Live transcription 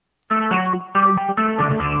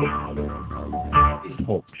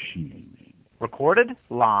Talk shoes. Recorded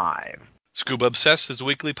live. Scuba Obsessed is a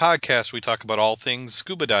weekly podcast. We talk about all things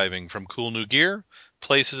scuba diving, from cool new gear,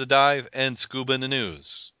 places to dive, and scuba in the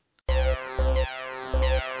news.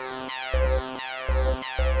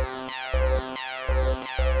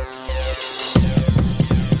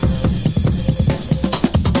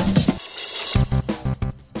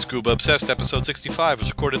 Scuba Obsessed episode 65 was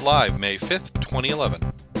recorded live May 5th, 2011.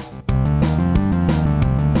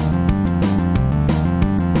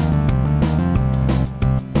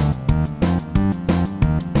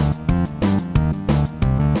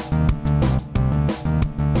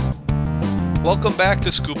 Welcome back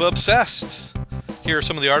to Scuba Obsessed. Here are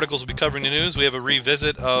some of the articles we'll be covering in the news. We have a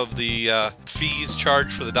revisit of the fees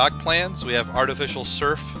charged for the dock plans. We have artificial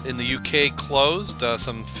surf in the UK closed.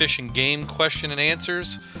 Some fish and game question and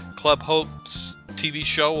answers. Club Hopes TV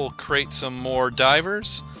show will create some more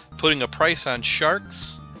divers. Putting a price on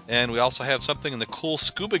sharks. And we also have something in the cool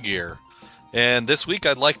scuba gear. And this week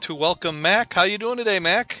I'd like to welcome Mac. How you doing today,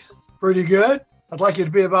 Mac? Pretty good. I'd like it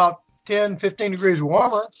to be about 10, 15 degrees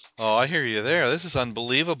warmer. Oh, I hear you there. This is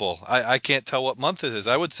unbelievable. I can't tell what month it is.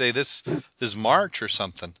 I would say this is March or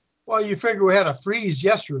something. Well, you figure we had a freeze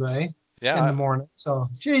yesterday in the morning.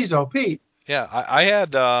 So, geez, oh, Pete. Yeah, I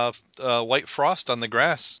had white frost on the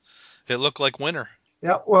grass. It looked like winter.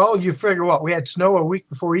 Yeah, well, you figure what? We had snow a week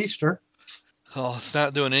before Easter. Oh, it's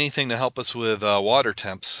not doing anything to help us with water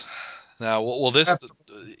temps. Now,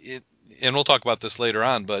 and we'll talk about this later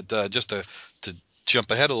on, but just to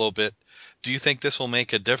jump ahead a little bit, do you think this will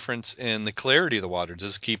make a difference in the clarity of the water?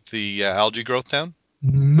 Does it keep the algae growth down?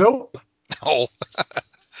 Nope. Oh,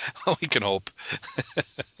 we can hope.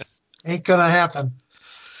 Ain't gonna happen.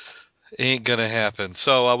 Ain't gonna happen.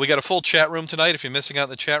 So we got a full chat room tonight. If you're missing out in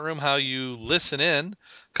the chat room, how you listen in,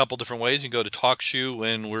 a couple different ways. You can go to TalkShoe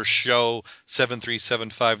when we're show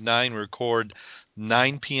 73759. We record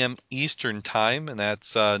 9 p.m. Eastern time, and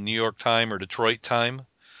that's New York time or Detroit time.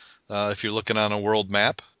 If you're looking on a world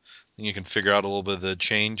map, you can figure out a little bit of the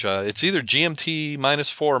change. It's either GMT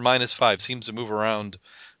 -4 or -5. Seems to move around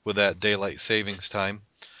with that daylight savings time.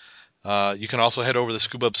 You can also head over to the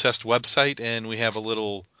Scuba Obsessed website, and we have a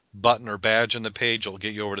little button or badge on the page. It'll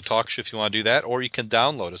get you over to TalkShoe if you want to do that, or you can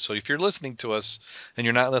download us. So if you're listening to us and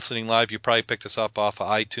you're not listening live, you probably picked us up off of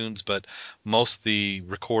iTunes, but most of the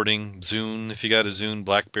recording, Zune, if you got a Zune,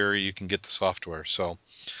 BlackBerry, you can get the software. So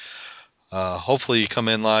hopefully you come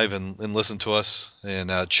in live and listen to us and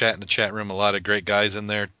chat in the chat room. A lot of great guys in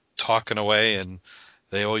there talking away, and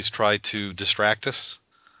they always try to distract us.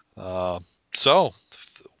 So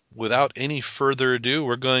without any further ado,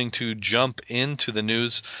 we're going to jump into the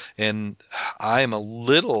news, and I am a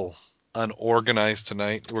little unorganized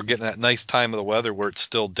tonight. We're getting that nice time of the weather where it's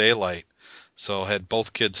still daylight. So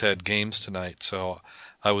both kids had games tonight, so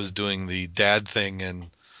I was doing the dad thing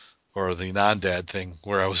or the non-dad thing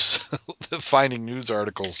where I was finding news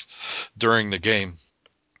articles during the game.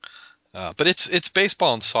 But it's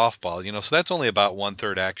baseball and softball, so that's only about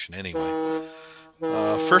 1/3 action anyway.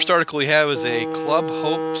 First article we have is a Club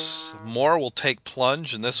Hopes More will take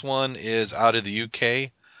plunge, and this one is out of the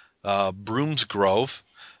UK, Broomsgrove.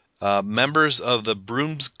 Members of the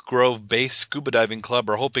Broomsgrove-based scuba diving club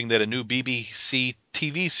are hoping that a new BBC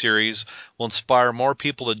TV series will inspire more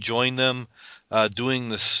people to join them doing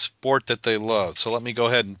the sport that they love. So let me go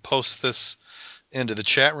ahead and post this into the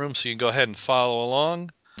chat room so you can go ahead and follow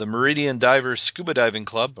along. The Meridian Divers Scuba Diving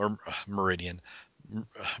Club, or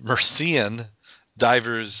Mercian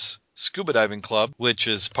Divers Scuba Diving Club, which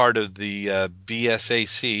is part of the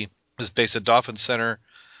BSAC, is based at Dolphin Center,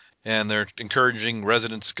 and they're encouraging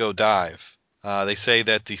residents to go dive. They say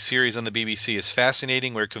that the series on the BBC is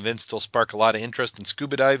fascinating. We're convinced it'll spark a lot of interest in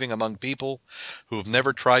scuba diving among people who have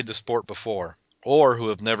never tried the sport before or who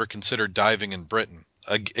have never considered diving in Britain.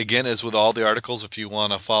 Again, as with all the articles, if you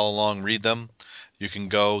want to follow along, read them, you can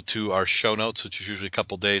go to our show notes, which is usually a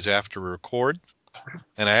couple days after we record.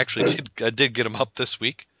 And I actually did get them up this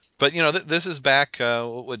week. But, this is back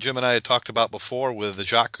what Jim and I had talked about before with the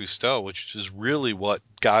Jacques Cousteau, which is really what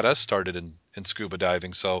got us started in scuba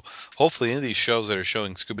diving. So hopefully any of these shows that are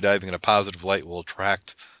showing scuba diving in a positive light will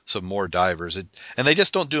attract some more divers. And they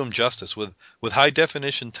just don't do them justice. With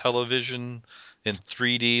high-definition television in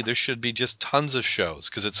 3D, there should be just tons of shows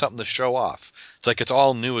because it's something to show off. It's like it's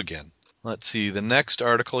all new again. Let's see. The next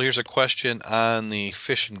article, here's a question on the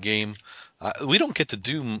fish and game. We don't get to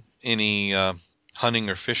do any hunting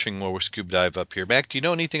or fishing while we're scuba dive up here. Mac, do you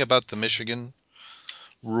know anything about the Michigan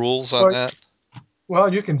rules on that?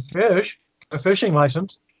 Well, you can fish, a fishing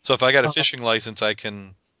license. So if I got a fishing license,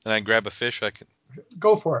 and I grab a fish, I can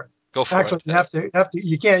go for it. Go for Actually, it.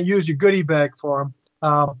 you can't use your goodie bag for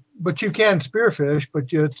them, but you can spearfish. But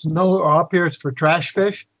it's no up here. It's for trash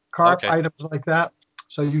fish, carp, Okay. items like that.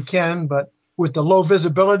 So you can, but with the low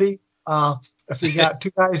visibility, if you got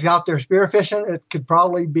two guys out there spearfishing, it could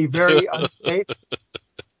probably be very unsafe.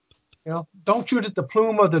 Don't shoot at the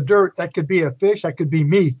plume of the dirt. That could be a fish. That could be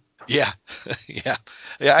me. Yeah, yeah,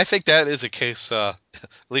 yeah. I think that is a case, at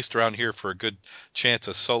least around here, for a good chance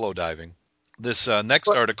of solo diving. This next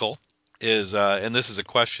But article is, and this is a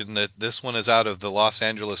question that this one is out of the Los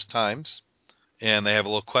Angeles Times, and they have a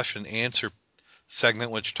little question and answer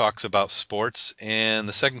segment which talks about sports. And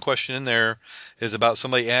the second question in there is about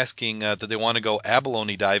somebody asking that they want to go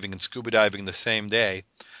abalone diving and scuba diving the same day.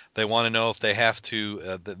 They want to know if they have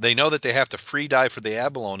to. They know that they have to free dive for the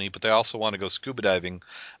abalone, but they also want to go scuba diving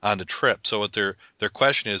on the trip. So what their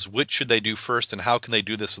question is, which should they do first, and how can they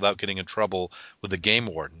do this without getting in trouble with the game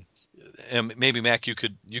warden? And maybe Mac, you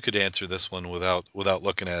could answer this one without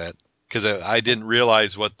looking at it, because I didn't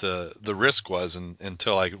realize what the risk was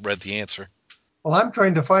until I read the answer. well, I'm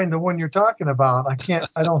trying to find the one you're talking about.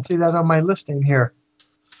 I don't see that on my listing here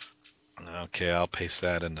Okay, I'll paste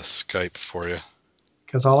that in the Skype for you.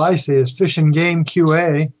 because all I see is Fish and Game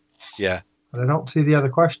QA, Yeah, but I don't see the other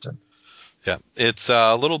question. yeah. It's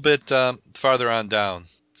a little bit farther on down,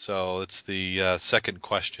 so it's the second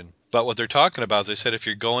question. But what they're talking about is they said if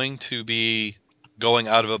you're going to be going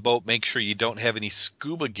out of a boat, make sure you don't have any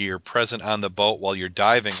scuba gear present on the boat while you're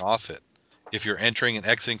diving off it. If you're entering and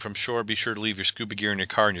exiting from shore, be sure to leave your scuba gear in your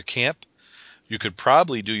car in your camp. You could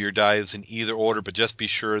probably do your dives in either order, but just be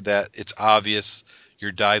sure that it's obvious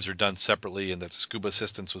your dives are done separately and that scuba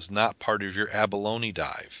assistance was not part of your abalone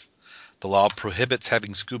dive. The law prohibits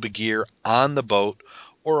having scuba gear on the boat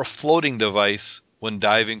or a floating device when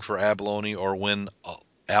diving for abalone or when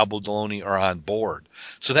abalone are on board.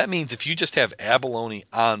 So that means if you just have abalone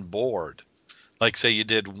on board, like say you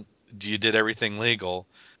did everything legal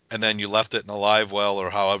and then you left it in a live well or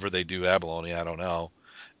however they do abalone, I don't know,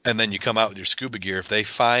 and then you come out with your scuba gear. If they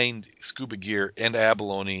find scuba gear and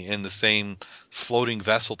abalone in the same floating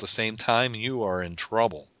vessel at the same time, you are in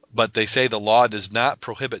trouble. But they say the law does not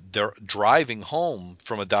prohibit driving home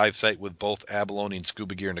from a dive site with both abalone and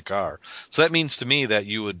scuba gear in the car. So that means to me that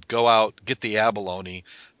you would go out, get the abalone,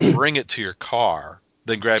 bring it to your car,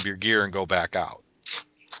 then grab your gear and go back out.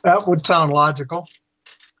 That would sound logical.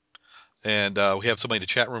 And we have somebody in the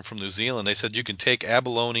chat room from New Zealand. They said you can take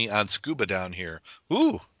abalone on scuba down here.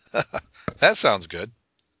 Ooh, that sounds good.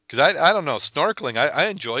 Because I don't know, snorkeling, I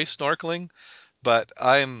enjoy snorkeling, but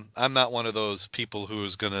I'm not one of those people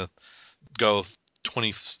who's gonna go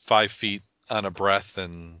 25 feet on a breath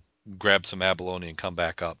and grab some abalone and come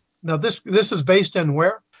back up. Now this is based in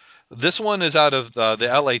where? This one is out of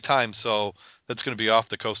the LA Times, so that's going to be off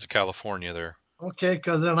the coast of California there. Okay,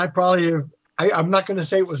 because then I'm not going to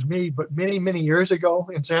say it was me, but many years ago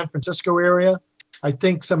in San Francisco area, I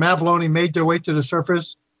think some abalone made their way to the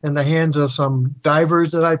surface in the hands of some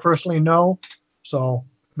divers that I personally know. So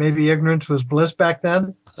maybe ignorance was bliss back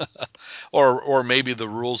then. Or maybe the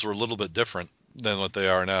rules were a little bit different than what they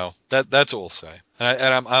are now. That's what we'll say.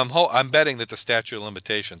 And I'm betting that the statute of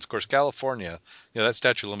limitations, of course, California, that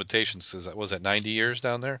statute of limitations was at 90 years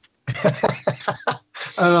down there. I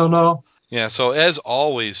don't know. Yeah. So as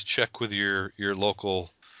always, check with your local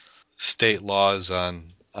state laws on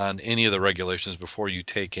any of the regulations before you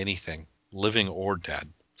take anything, living or dead.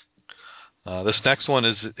 This next one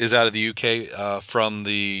is out of the UK from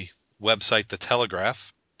the website The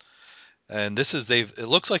Telegraph. And it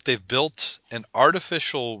looks like they've built an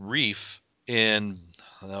artificial reef in,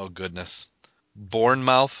 oh goodness,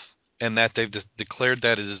 Bournemouth, and that they've declared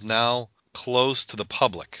that it is now closed to the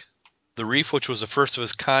public. The reef, which was the first of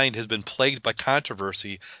its kind, has been plagued by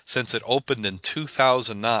controversy since it opened in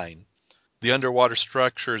 2009. The underwater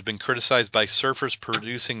structure has been criticized by surfers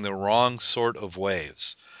producing the wrong sort of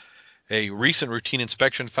waves. A recent routine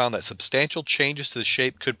inspection found that substantial changes to the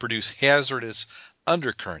shape could produce hazardous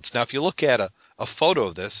undercurrents. Now, if you look at a photo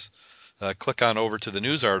of this, click on over to the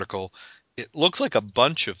news article, it looks like a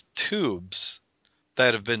bunch of tubes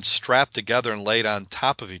that have been strapped together and laid on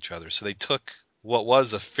top of each other. So they took what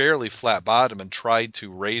was a fairly flat bottom and tried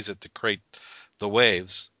to raise it to create the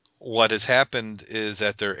waves. What has happened is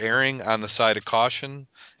that they're erring on the side of caution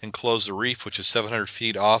and closed the reef, which is 700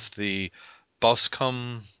 feet off the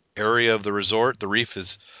Boscombe area of the resort. The reef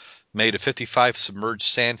is made of 55 submerged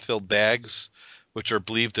sand-filled bags, which are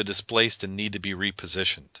believed to displaced and need to be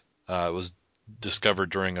repositioned. It was discovered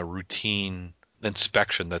during a routine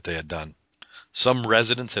inspection that they had done. Some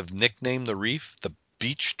residents have nicknamed the reef the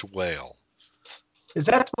beached whale. Is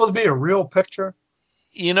that supposed to be a real picture?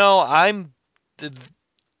 I'm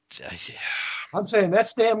I'm saying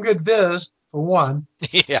that's damn good viz for one.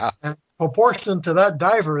 Yeah. And proportion to that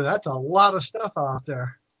diver, that's a lot of stuff out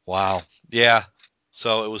there. Wow. Yeah.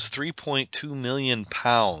 So it was 3.2 million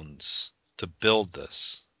pounds to build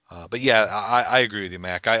this. But yeah, I agree with you,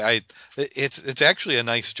 Mac. It's actually a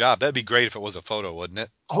nice job. That'd be great if it was a photo, wouldn't it?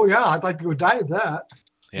 Oh yeah, I'd like to go dive that.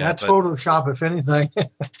 Yeah, That's but Photoshop, if anything.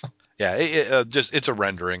 yeah, just it's a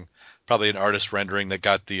rendering, probably an artist rendering that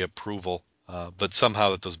got the approval. But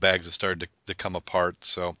somehow that those bags have started to come apart.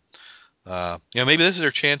 So maybe this is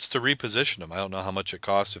their chance to reposition them. I don't know how much it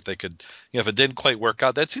costs if they could, if it didn't quite work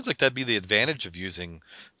out. That seems like that'd be the advantage of using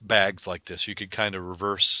bags like this. You could kind of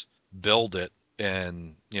reverse build it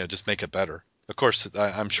and, just make it better. Of course,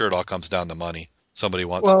 I'm sure it all comes down to money. Somebody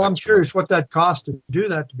wants some Well, I'm extra money. curious what that cost to do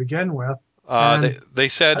that to begin with. They And they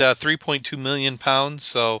said 3.2 million pounds.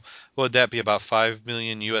 So what would that be, about 5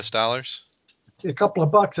 million US dollars? a couple of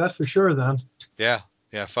bucks, that's for sure then. Yeah,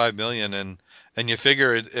 yeah, 5 million, and you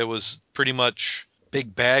figure it was pretty much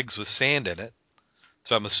big bags with sand in it.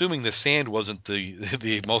 So I'm assuming the sand wasn't the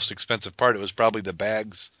the most expensive part. It was probably the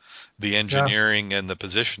bags, the Yeah. engineering, and the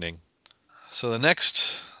positioning. So the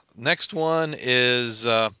next one is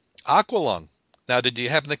Aqualung. Now, did you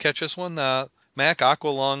happen to catch this one? Mac,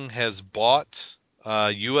 Aqualung has bought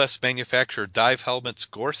U.S. manufacturer dive helmets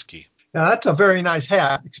Gorski. Yeah, that's a very nice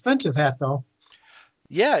hat. Expensive hat though.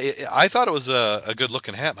 Yeah, I thought it was a good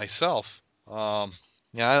looking hat myself.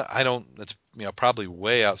 Yeah, I don't. It's probably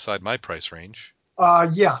way outside my price range.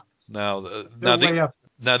 Yeah, Now, they're way up.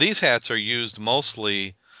 now these hats are used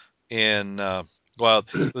mostly in well,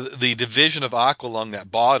 the division of Aqualung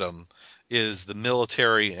that bought them is the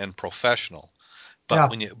military and professional. But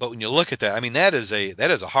Yeah. when you look at that, I mean that is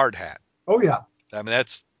a hard hat. Oh yeah. I mean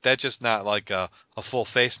that's just not like a full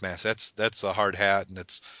face mask. That's a hard hat, and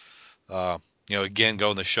it's uh, again,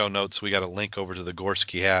 go in the show notes. We got a link over to the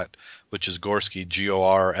Gorski hat, which is Gorski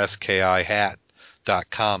Gorski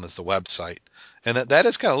hat.com is the website. And that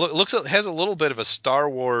is kind of looks has a little bit of a Star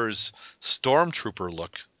Wars stormtrooper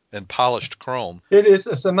look and polished chrome. It is.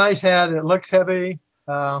 It's a nice hat. It looks heavy.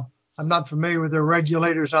 Uh, I'm not familiar with the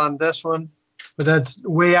regulators on this one, but that's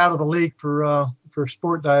way out of the league for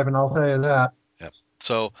sport diving. I'll tell you that. Yep.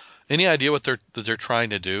 So, any idea what they're trying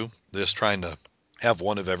to do? They're just trying to have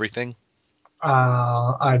one of everything.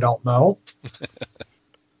 I don't know.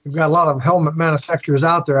 We've got a lot of helmet manufacturers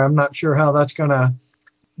out there. I'm not sure how that's going to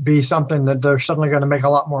be something that they're suddenly going to make a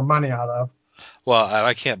lot more money out of. Well,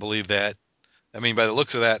 I can't believe that. I mean, by the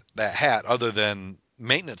looks of that hat, other than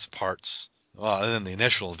maintenance parts, well, and then the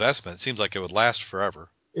initial investment, it seems like it would last forever.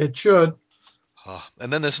 It should.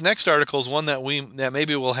 And then this next article is one that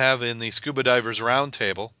maybe we'll have in the Scuba Divers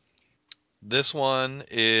Roundtable. This one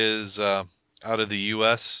is out of the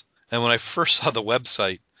U.S. And when I first saw the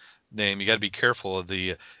website name, you got to be careful of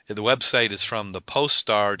the website is from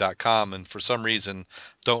thepoststar.com, and for some reason,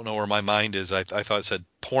 don't know where my mind is. I thought it said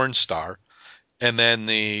porn star, and then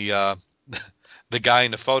the guy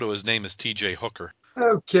in the photo, his name is T.J. Hooker.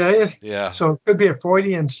 Okay. Yeah, So it could be a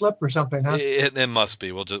Freudian slip or something, huh? it must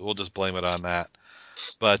be. We'll just blame it on that.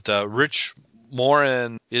 But Rich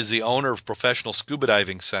Morin is the owner of Professional Scuba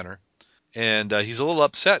Diving Center, and he's a little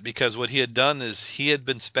upset because what he had done is he had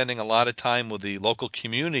been spending a lot of time with the local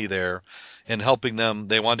community there and helping them.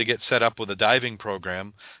 They wanted to get set up with a diving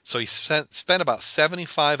program, so he spent about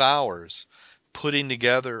 75 hours putting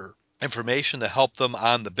together information to help them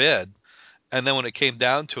on the bid. And then when it came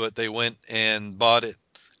down to it, they went and bought it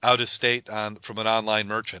out of state from an online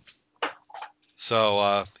merchant.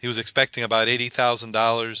 So he was expecting about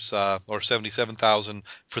 $80,000 or 77,000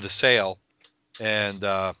 for the sale, and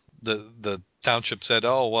the township said,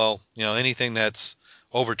 "Oh well, anything that's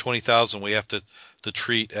over 20,000, we have to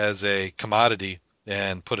treat as a commodity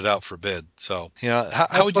and put it out for bid." So how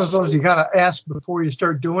That's would you? one of those you got to ask before you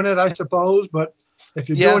start doing it, I suppose. But if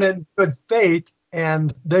you're Yeah, doing it in good faith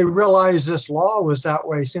and they realize this law was that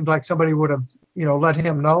way, seems like somebody would have, let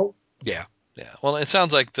him know. yeah, yeah. Well, it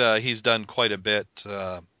sounds like he's done quite a bit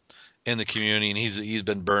in the community, and he's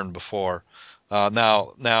been burned before.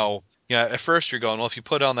 Now, at first you're going, well, if you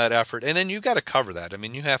put on that effort, and then you got to cover that. I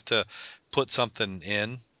mean, you have to put something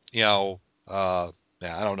in. You know, yeah,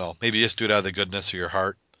 I don't know. Maybe just do it out of the goodness of your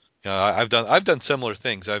heart. I've done similar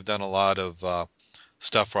things. I've done a lot of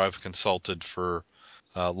stuff where I've consulted for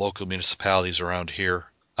local municipalities around here,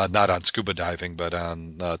 not on scuba diving, but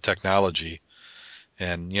on technology.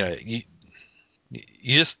 And you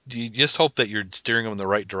just hope that you're steering them in the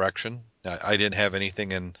right direction. I didn't have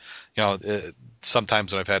anything, and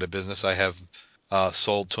sometimes when I've had a business, I have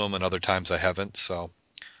sold to them, and other times I haven't. So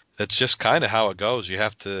it's just kind of how it goes. You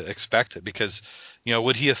have to expect it because,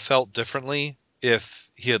 would he have felt differently if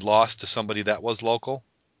he had lost to somebody that was local?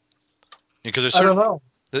 Because I don't know.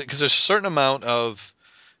 there's a certain amount of,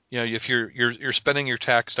 if you're spending your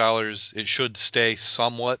tax dollars, it should stay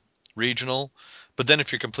somewhat regional. But then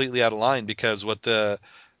if you're completely out of line, because what they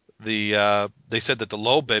said that the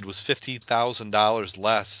low bid was $50,000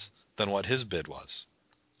 less than what his bid was.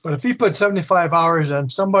 But if he put 75 hours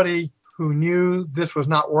and somebody who knew this was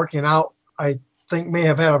not working out, I think may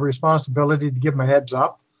have had a responsibility to give him a heads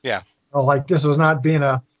up. Yeah. Like this is not being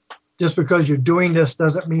just because you're doing this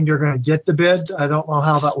doesn't mean you're going to get the bid. I don't know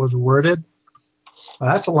how that was worded.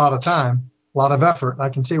 That's a lot of time, a lot of effort. I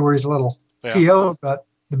can see where he's a little PO'd, but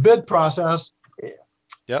the bid process,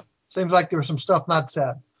 seems like there was some stuff not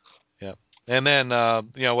said. Yeah. And then,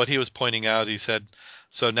 what he was pointing out, he said,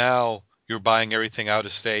 so now you're buying everything out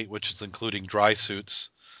of state, which is including dry suits,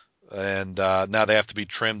 and now they have to be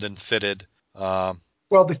trimmed and fitted. Well,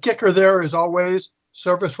 the kicker there is always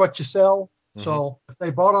service what you sell. Mm-hmm. So if they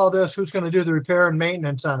bought all this, who's going to do the repair and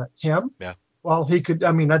maintenance on it? Him? Yeah. Well, he could.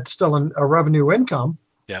 I mean, that's still a revenue income.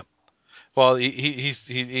 Yeah. Well,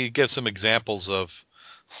 he gives some examples of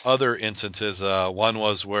other instances. One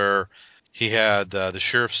was where he had the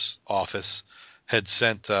sheriff's office had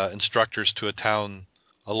sent instructors to a town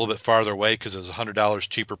a little bit farther away because it was $100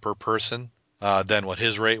 cheaper per person than what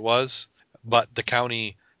his rate was. But the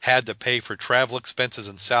county had to pay for travel expenses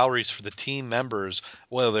and salaries for the team members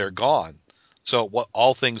while they're gone. So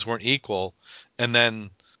all things weren't equal. And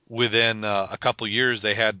then within a couple years,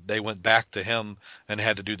 they went back to him and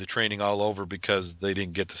had to do the training all over because they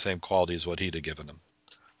didn't get the same quality as what he'd have given them.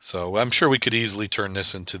 So I'm sure we could easily turn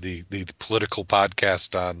this into the political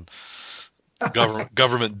podcast on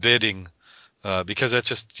government bidding, because that's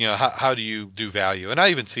just, how do you do value? And I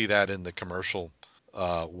even see that in the commercial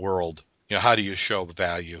world. How do you show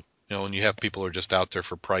value? When you have people who are just out there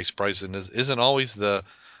for price isn't always the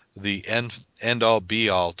end all be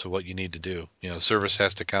all to what you need to do. Service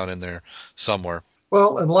has to count in there somewhere.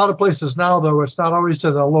 Well, in a lot of places now, though, it's not always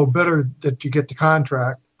to the low bidder that you get the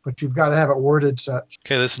contract, but you've got to have it worded such.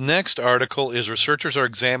 Okay, this next article is researchers are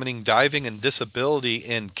examining diving and disability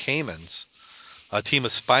in caimans. A team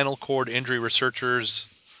of spinal cord injury researchers,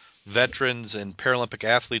 veterans, and Paralympic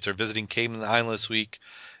athletes are visiting Cayman Island this week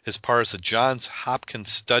as part of the Johns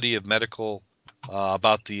Hopkins study of medical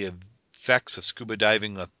about the effects of scuba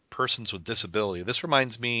diving on persons with disability. This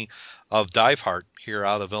reminds me of DiveHeart here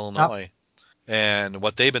out of Illinois and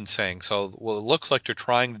what they've been saying. So what it looks like they're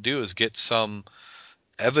trying to do is get some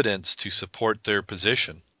evidence to support their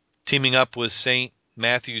position. Teaming up with St.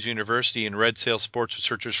 Matthews University and Red Sail Sports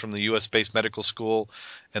researchers from the U.S.-based medical school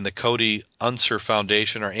and the Cody Unser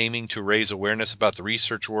Foundation are aiming to raise awareness about the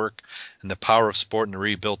research work and the power of sport in the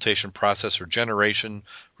rehabilitation process for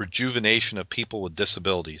rejuvenation of people with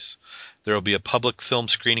disabilities. There will be a public film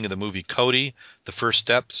screening of the movie Cody, The First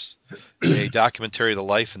Steps, a documentary of the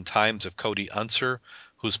life and times of Cody Unser,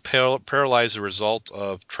 who's paralyzed as a result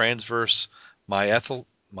of transverse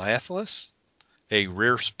myelithosis, a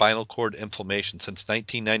rare spinal cord inflammation. Since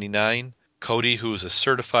 1999, Cody, who is a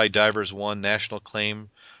certified diver, has won national acclaim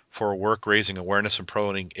for work raising awareness and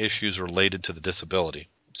promoting issues related to the disability.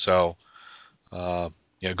 So,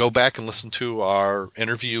 go back and listen to our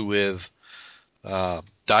interview with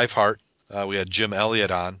DiveHeart. We had Jim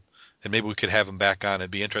Elliott on, and maybe we could have him back on.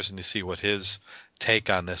 It'd be interesting to see what his take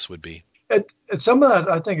on this would be. Some of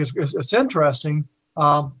that I think it's interesting,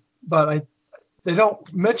 but they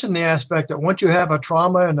don't mention the aspect that once you have a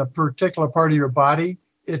trauma in a particular part of your body,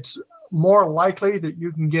 it's more likely that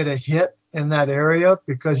you can get a hit in that area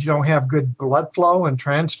because you don't have good blood flow and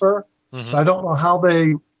transfer. Mm-hmm. So I don't know how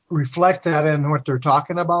they reflect that in what they're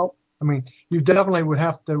talking about. I mean, you definitely would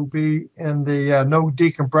have to be in the no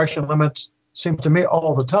decompression limits, seems to me,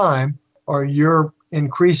 all the time, or you're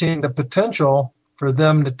increasing the potential for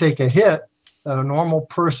them to take a hit that a normal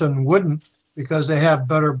person wouldn't because they have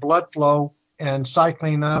better blood flow and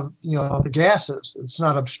cycling of the gases. It's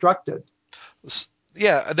not obstructed.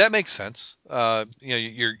 Yeah, that makes sense.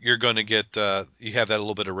 You're going to get you have that a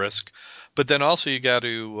little bit of risk, but then also you got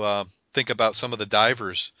to think about some of the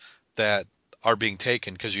divers that are being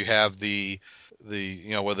taken because you have the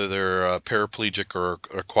whether they're paraplegic or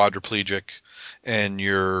quadriplegic, and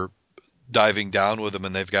you're diving down with them,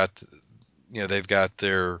 and they've got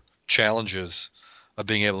their challenges of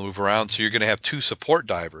being able to move around. So you're going to have two support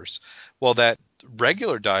divers. Well, that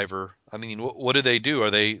regular diver, I mean, what do they do?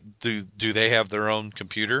 Do they have their own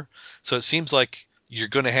computer? So it seems like you're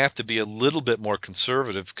going to have to be a little bit more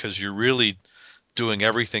conservative because you're really doing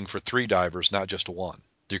everything for three divers, not just one.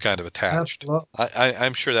 You're kind of attached.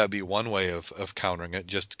 I'm sure that'd be one way of countering it,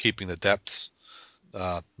 just keeping the depths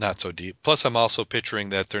not so deep. Plus, I'm also picturing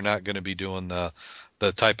that they're not going to be doing the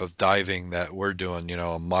type of diving that we're doing,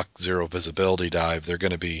 a Mach 0 visibility dive. They're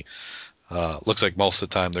going to be, looks like most of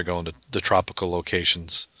the time they're going to the tropical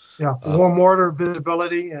locations. Yeah, Uh, warm water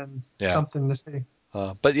visibility and yeah. something to see.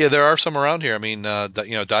 But yeah, there are some around here. I mean,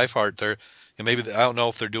 Dive Heart, they're, maybe, I don't know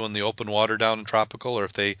if they're doing the open water down in tropical or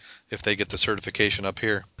if they get the certification up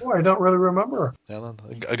here. Boy, I don't really remember. Yeah,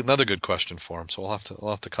 another good question for them. So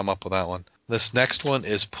we'll have to come up with that one. This next one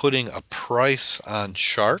is putting a price on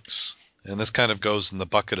sharks, and this kind of goes in the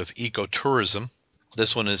bucket of ecotourism.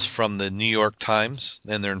 This one is from the New York Times,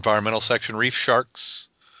 and their environmental section. Reef sharks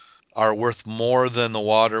are worth more than the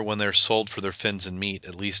water when they're sold for their fins and meat,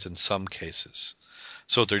 at least in some cases.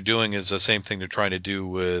 So what they're doing is the same thing they're trying to do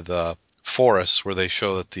with forests, where they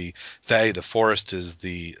show that the value of the forest is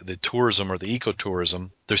the tourism or the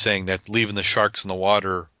ecotourism. They're saying that leaving the sharks in the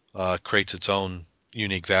water creates its own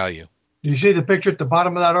unique value. Do you see the picture at the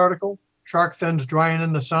bottom of that article? Shark fins drying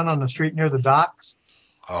in the sun on the street near the docks.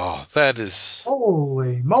 Oh, that is.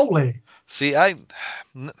 Holy moly! See, I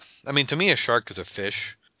mean, to me, a shark is a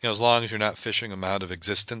fish. As long as you're not fishing them out of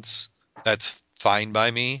existence, that's fine by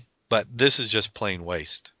me. But this is just plain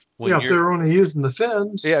waste. When Yeah, if you're they're only using the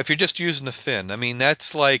fins. Yeah, if you're just using the fin, I mean,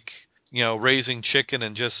 that's like, raising chicken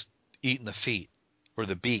and just eating the feet or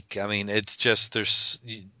the beak. I mean, it's just,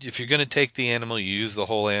 if you're going to take the animal, you use the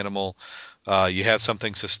whole animal. You have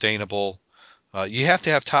something sustainable. You have to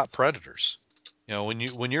have top predators. When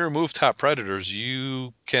you remove top predators,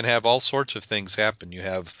 you can have all sorts of things happen. You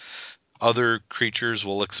have other creatures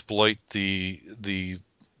will exploit the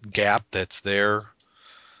gap that's there.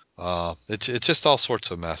 It's just all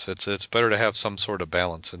sorts of mess. It's better to have some sort of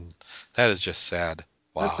balance, and that is just sad.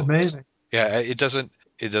 That's Wow. amazing. Yeah, it doesn't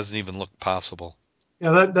even look possible.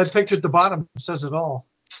 Yeah, that picture at the bottom says it all.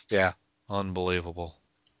 Yeah, unbelievable.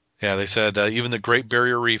 Yeah, they said even the Great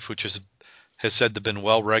Barrier Reef, which has said to been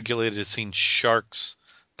well regulated, has seen sharks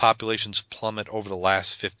populations plummet over the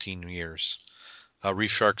last 15 years.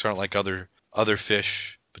 Reef sharks aren't like other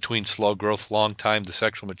fish. Between slow growth, long time to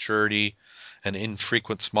sexual maturity, and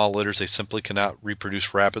infrequent small litters, they simply cannot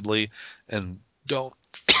reproduce rapidly and don't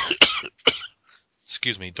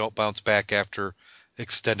excuse me, don't bounce back after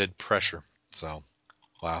extended pressure. So,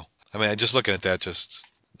 wow. I mean, just looking at that, just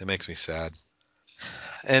it makes me sad.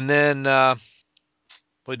 And then,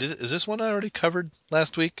 wait, is this one I already covered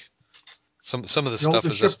last week? Some of the The stuff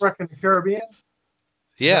oldest is this. shipwreck in the Caribbean. Is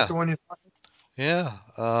that Yeah, the one you're talking?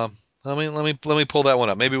 yeah. Let me pull that one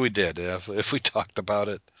up. Maybe we did if we talked about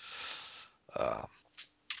it. Uh,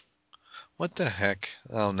 what the heck?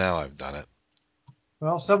 Oh, now I've done it.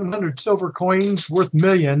 Well, 700 silver coins worth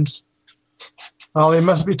millions. Well, they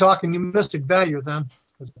must be talking mystic value then.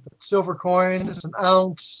 Silver coin is an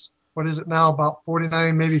ounce. What is it now? About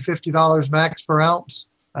 49, maybe $50 max per ounce.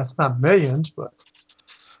 That's not millions, but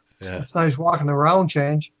Yeah. that's nice walking around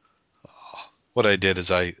change. What I did is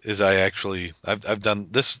I actually I've done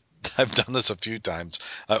this I've done this a few times.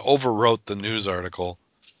 I overwrote the news article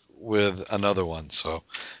with another one. So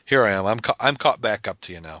here I am. I'm caught back up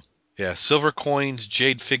to you now. Yeah, silver coins,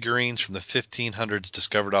 jade figurines from the 1500s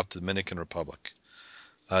discovered off the Dominican Republic.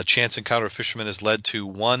 Chance encounter of fishermen has led to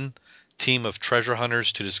one team of treasure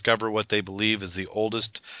hunters to discover what they believe is the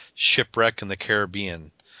oldest shipwreck in the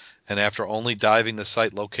Caribbean. And after only diving the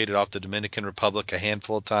site located off the Dominican Republic a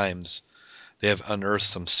handful of times, they have unearthed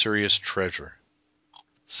some serious treasure.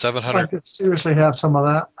 I'd 700. like to seriously have some of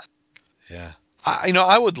that. Yeah.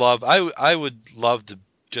 I would love to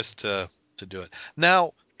just to do it.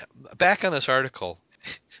 Now, back on this article,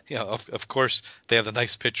 of course they have the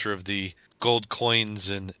nice picture of the gold coins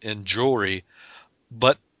and jewelry,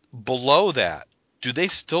 but below that, do they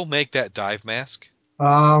still make that dive mask?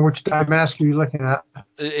 Which dive mask are you looking at?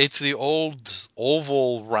 It's the old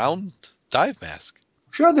oval round dive mask.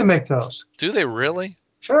 Sure, they make those. Do they really?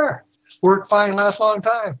 Sure. Work fine, last a long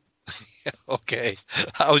time. Okay.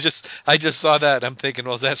 I just saw that and I'm thinking,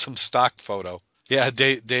 well, that's some stock photo. Yeah,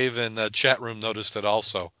 Dave in the chat room noticed it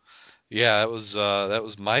also. Yeah, that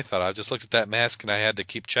was my thought. I just looked at that mask and I had to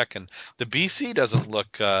keep checking. The BC doesn't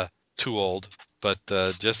look too old, but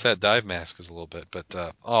just that dive mask is a little bit.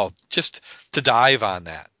 But just to dive on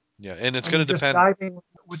that, yeah, and it's I going mean, to just depend. diving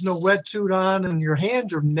with no wetsuit on and your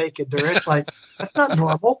hands are naked there. It's like, that's not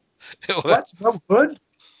normal. Well, What? No good?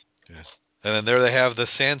 yeah. And then there they have the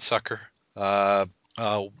sandsucker. Uh,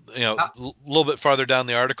 Uh, a little bit farther down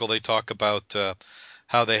the article, they talk about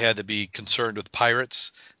how they had to be concerned with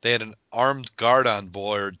pirates. They had an armed guard on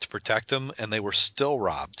board to protect them, and they were still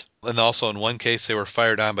robbed. And also, in one case, they were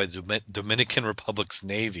fired on by the Dominican Republic's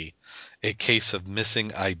Navy, a case of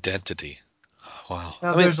missing identity. Wow.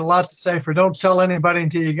 Now, there's a lot to say for don't tell anybody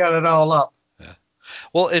until you got it all up. Yeah.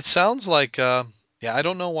 Well, it sounds like, I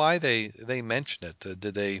don't know why they mentioned it.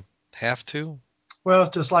 Did they have to? Well,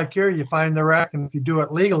 it's just like here, you find the wreck, and if you do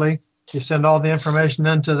it legally, you send all the information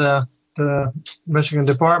into the Michigan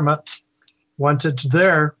Department. Once it's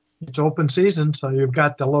there, it's open season, so you've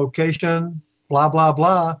got the location, blah, blah,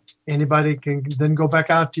 blah. Anybody can then go back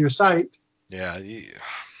out to your site. Yeah,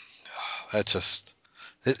 that just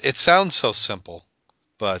it sounds so simple,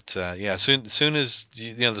 but soon as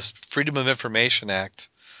this Freedom of Information Act,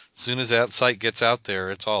 as soon as that site gets out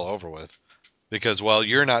there, it's all over with. Because while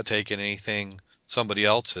you're not taking anything, somebody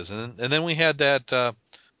else is. And then we had that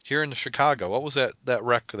here in Chicago. What was that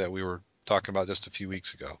wreck that we were talking about just a few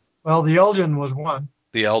weeks ago? Well, the Elgin was one.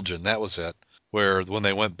 The Elgin, that was it. Where when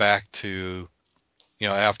they went back to,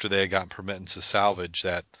 after they had gotten permittance to salvage,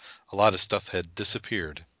 that a lot of stuff had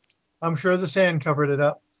disappeared. I'm sure the sand covered it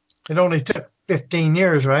up. It only took 15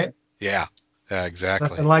 years, right? Yeah, exactly.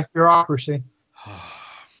 Nothing like bureaucracy.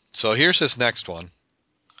 So here's this next one.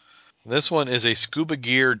 This one is a scuba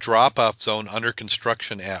gear drop-off zone under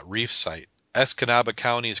construction at reef site. Escanaba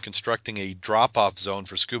County is constructing a drop-off zone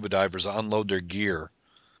for scuba divers to unload their gear.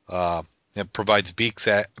 It provides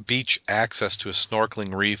beach access to a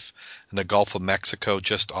snorkeling reef in the Gulf of Mexico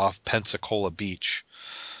just off Pensacola Beach.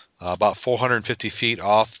 About 450 feet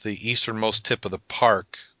off the easternmost tip of the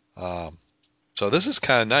park. So this is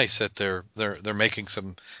kind of nice that they're making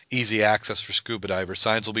some easy access for scuba divers.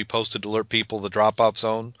 Signs will be posted to alert people of the drop-off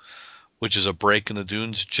zone, which is a break in the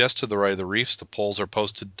dunes just to the right of the reefs. The poles are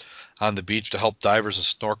posted on the beach to help divers and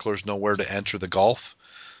snorkelers know where to enter the Gulf.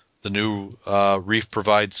 The new reef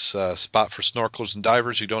provides a spot for snorkelers and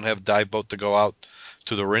divers who don't have a dive boat to go out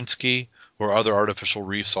to the Rinsky or other artificial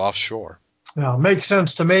reefs offshore. Yeah, makes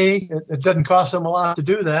sense to me. It doesn't cost them a lot to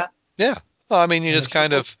do that. Yeah. Well, I mean, you And just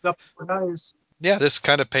kind of... nice. Yeah, just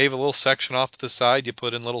kind of pave a little section off to the side. You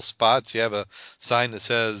put in little spots. You have a sign that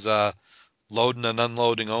says loading and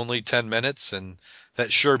unloading only 10 minutes, and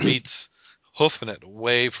that sure beats hoofing it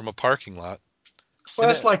away from a parking lot. Well,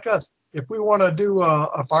 that's like us. If we want to do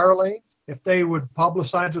a fire lane, if they would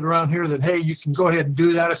publicize it around here that, hey, you can go ahead and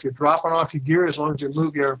do that if you're dropping off your gear as long as you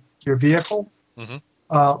move your vehicle,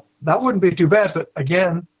 that wouldn't be too bad. But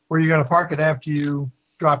again, where are you going to park it after you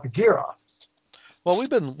drop your gear off? Well, we've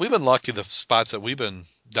been lucky the spots that we've been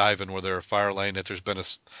diving where there's a fire lane that there's been a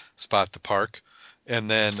spot to park. And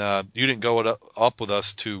then you didn't go up with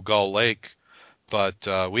us to Gull Lake, but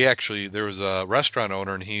there was a restaurant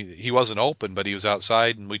owner and he wasn't open, but he was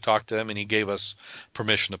outside and we talked to him and he gave us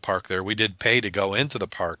permission to park there. We did pay to go into the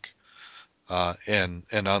park and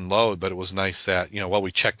unload, but it was nice that, while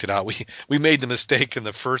we checked it out, we made the mistake in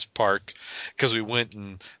the first park because we went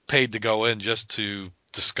and paid to go in just to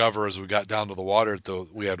discover as we got down to the water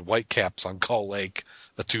we had whitecaps on Gull Lake,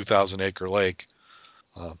 a 2,000-acre lake,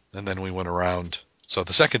 and then we went around. So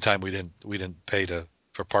the second time we didn't pay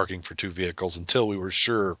for parking for two vehicles until we were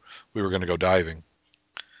sure we were going to go diving.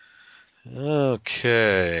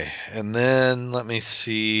 Okay, and then let me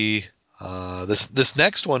see. This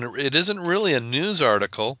next one, it isn't really a news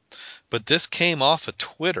article, but this came off of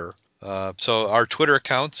Twitter. So our Twitter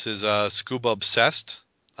accounts is Scuba Obsessed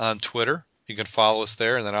on Twitter. You can follow us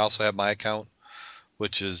there, and then I also have my account,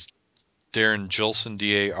 which is Darren Jillson,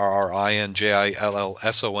 DarrinJillson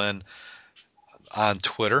on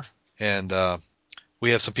Twitter. And we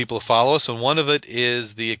have some people to follow us, and one of it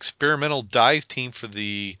is the experimental dive team for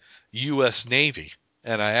the U.S. Navy.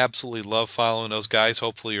 And I absolutely love following those guys.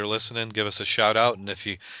 Hopefully you're listening. Give us a shout out. And if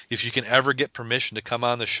you can ever get permission to come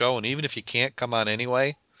on the show, and even if you can't come on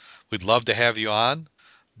anyway, we'd love to have you on.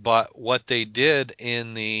 But what they did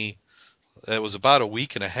it was about a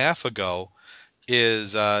week and a half ago,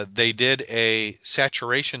 is they did a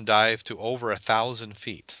saturation dive to over 1,000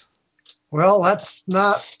 feet. Well, that's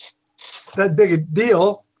not that big a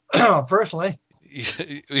deal, personally.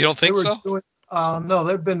 You don't think so? No,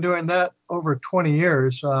 they've been doing that over 20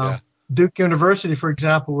 years. Yeah. Duke University, for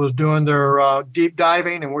example, was doing their deep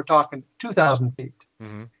diving, and we're talking 2,000 feet.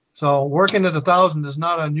 Mm-hmm. So working at 1,000 is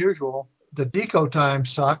not unusual. The deco time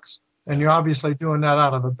sucks, and you're obviously doing that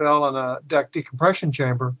out of a bell and a deck decompression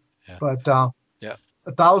chamber. Yeah. But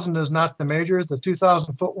 1,000 is not the major. The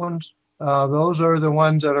 2,000-foot ones, those are the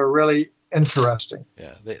ones that are really interesting.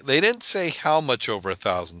 Yeah, they didn't say how much over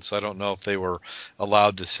 1,000, so I don't know if they were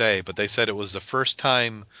allowed to say, but they said it was the first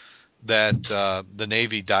time that the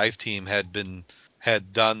Navy dive team had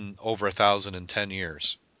done over 1,000 in 10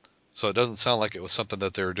 years. So it doesn't sound like it was something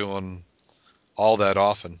that they were doing all that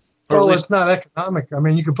often. Well, it's not economic. I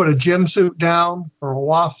mean, you could put a gym suit down or a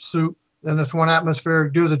WAF suit then it's 1 atmosphere,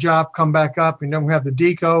 do the job, come back up, and then we have the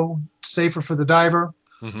deco, safer for the diver.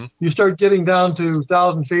 Mm-hmm. You start getting down to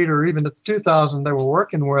 1,000 feet or even the 2,000 they were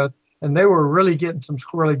working with, and they were really getting some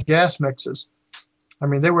squirrely gas mixes. I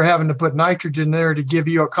mean, they were having to put nitrogen there to give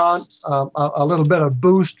you a little bit of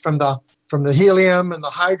boost from the helium and the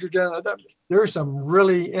hydrogen. There's some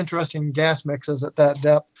really interesting gas mixes at that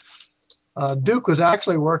depth. Duke was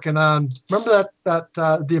actually working on, remember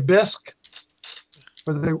the Abyss,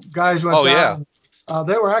 where the guys went Oh, yeah. down?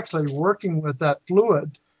 They were actually working with that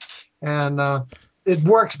fluid, and it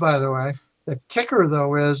works, by the way. The kicker,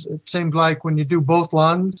 though, is it seems like when you do both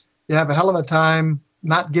lungs, you have a hell of a time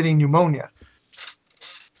not getting pneumonia.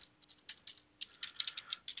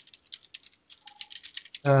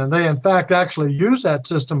 And they, in fact, actually use that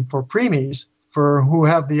system for preemies, for who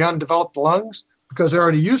have the undeveloped lungs, because they're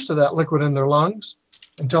already used to that liquid in their lungs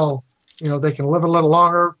until, they can live a little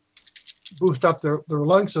longer, boost up their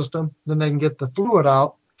lung system, then they can get the fluid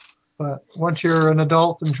out. But once you're an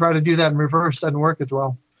adult and try to do that in reverse, it doesn't work as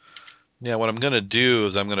well. Yeah, what I'm going to do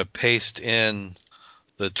is I'm going to paste in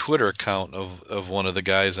the Twitter account of one of the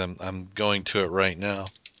guys. I'm going to it right now.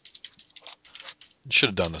 Should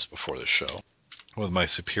have done this before the show with my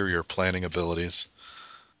superior planning abilities.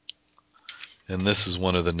 And this is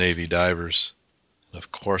one of the Navy divers.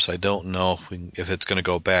 Of course, I don't know if it's going to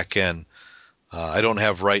go back in. I don't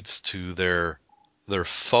have rights to their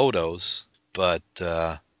photos, but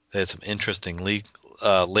they had some interesting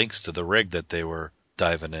links to the rig that they were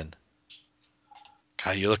diving in.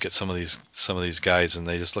 God, you look at some of these guys and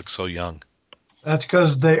they just look so young. That's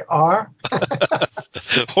because they are.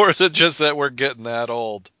 Or is it just that we're getting that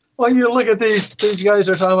old? Well, you look at these guys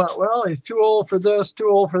are talking about, well, he's too old for this, too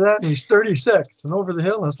old for that, and he's 36 and over the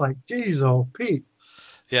hill. And it's like, geez, oh, Pete.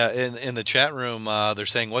 Yeah, in the chat room, they're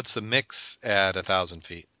saying, what's the mix at 1,000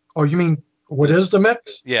 feet? Oh, you mean what is the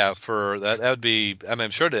mix? Yeah, for that would be. I mean,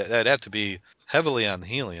 I'm sure that'd have to be heavily on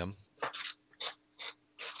helium.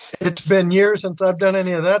 It's been years since I've done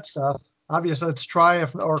any of that stuff. Obviously, it's tri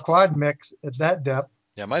or quad mix at that depth.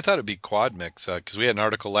 Yeah, I thought it'd be quad mix because we had an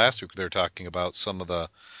article last week. They're talking about some of the,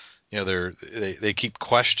 they keep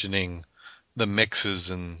questioning the mixes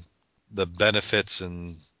and the benefits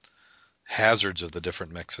and hazards of the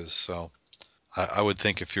different mixes. So I would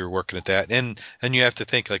think if you're working at that, and you have to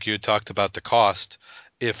think like you had talked about the cost.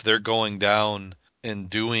 If they're going down and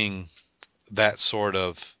doing that sort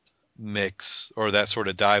of mix or that sort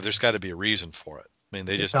of dive, there's got to be a reason for it. I mean,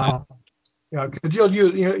 they just Yeah, because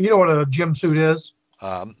you know what a gym suit is?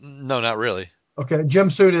 no, not really. Okay, gym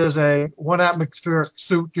suit is a 1 atmospheric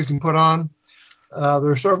suit you can put on.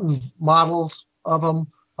 There are certain models of them.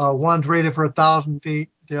 One's rated for 1,000 feet.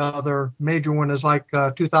 The other major one is like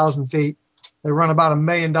 2,000 feet. They run about $1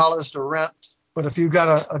 million to rent. But if you've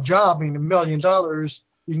got a job, I mean, $1 million,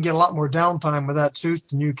 you can get a lot more downtime with that suit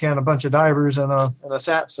than you can a bunch of divers in a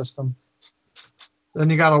SAT system. Then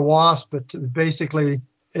you got a WASP, it basically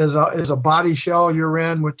is a body shell you're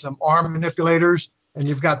in with some arm manipulators, and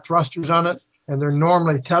you've got thrusters on it, and they're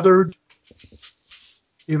normally tethered,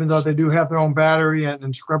 even though they do have their own battery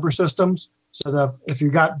and scrubber systems. So that if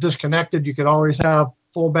you got disconnected, you could always have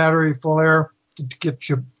full battery, full air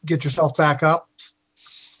to get yourself back up.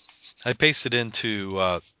 I pasted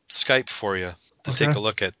into Skype for you to take a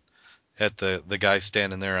look at the guy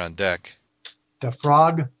standing there on deck. The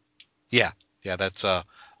Frog. Yeah, that's a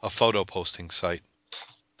photo posting site.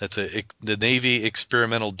 That's the Navy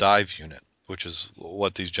Experimental Dive Unit, which is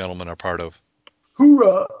what these gentlemen are part of.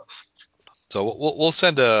 Hoorah! So we'll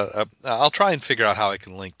send I'll try and figure out how I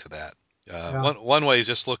can link to that. One way is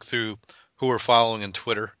just look through who we're following on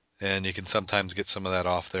Twitter, and you can sometimes get some of that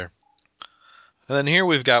off there. And then here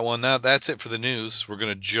we've got one. Now that's it for the news. We're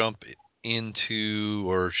going to jump into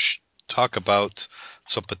or talk about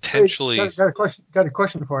some potentially. Hey, got a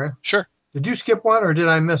question for you. Sure. Did you skip one or did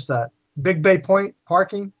I miss that? Big Bay Point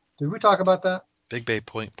parking. Did we talk about that? Big Bay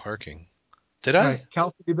Point parking. Did I? Right.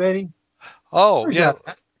 Calgary debating. Oh, Where's yeah.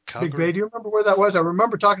 that? Calgary. Big Bay. Do you remember where that was? I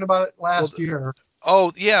remember talking about it last year.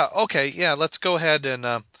 Oh, yeah. Okay. Yeah. Let's go ahead and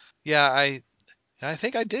I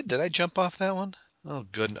think I did. Did I jump off that one? Oh,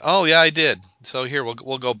 good. Oh, yeah, I did. So here we'll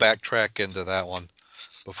go backtrack into that one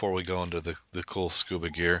before we go into the cool scuba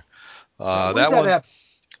gear. That one.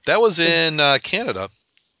 That was in Canada.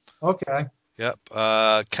 Okay.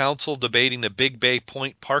 Yep. Council debating the Big Bay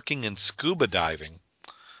Point parking and scuba diving.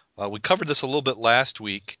 We covered this a little bit last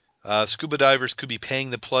week. Scuba divers could be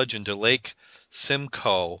paying the plunge into Lake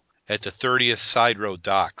Simcoe at the 30th Side Road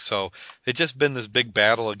dock. So it's just been this big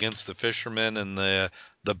battle against the fishermen and the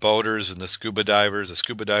boaters and the scuba divers. The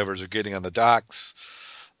scuba divers are getting on the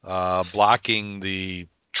docks, blocking the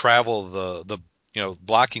travel of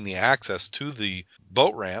blocking the access to the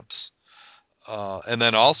boat ramps, and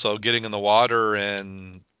then also getting in the water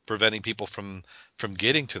and preventing people from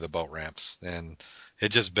getting to the boat ramps. And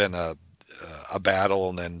it's just been a battle.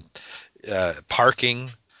 And then parking,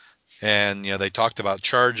 and they talked about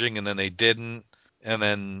charging, and then they didn't. And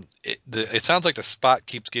then it sounds like the spot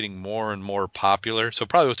keeps getting more and more popular. So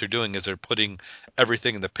probably what they're doing is they're putting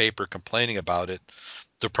everything in the paper complaining about it.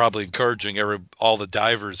 They're probably encouraging all the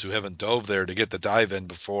divers who haven't dove there to get the dive in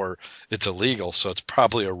before it's illegal. So it's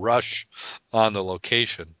probably a rush on the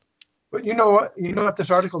location. But you know what? You know what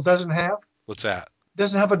this article doesn't have? What's that? It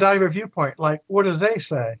doesn't have a diver viewpoint. Like, what do they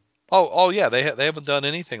say? Oh yeah, they haven't done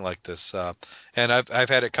anything like this, and I've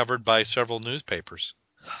had it covered by several newspapers.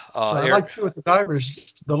 So I'd like to see what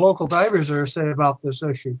the local divers are saying about this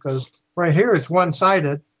issue, because right here it's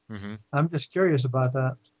one-sided. Mm-hmm. I'm just curious about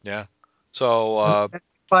that. Yeah. So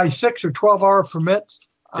by 6 or 12-hour permits,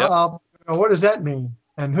 yep. What does that mean?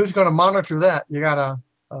 And who's going to monitor that? You got a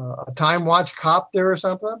time watch cop there or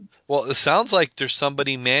something? Well, it sounds like there's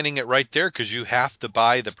somebody manning it right there, because you have to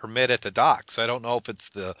buy the permit at the docks. I don't know if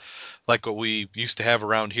it's like what we used to have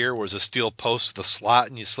around here, was a steel post with a slot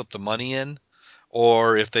and you slip the money in,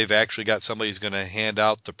 or if they've actually got somebody who's going to hand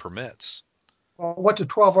out the permits. Well, what's a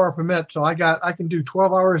 12-hour permit? So I can do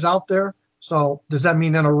 12 hours out there. So does that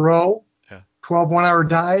mean in a row? Yeah. 12 one-hour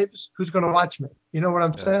dives? Who's going to watch me? You know what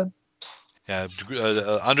I'm saying? Yeah.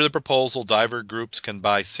 Under the proposal, diver groups can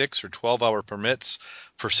buy 6 or 12-hour permits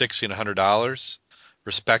for $60 and $100,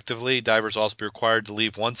 respectively. Divers also be required to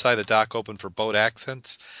leave one side of the dock open for boat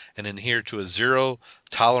access and adhere to a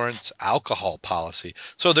zero-tolerance alcohol policy.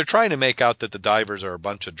 So they're trying to make out that the divers are a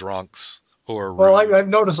bunch of drunks who are rude. Well, I've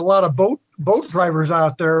noticed a lot of boat drivers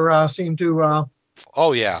out there seem to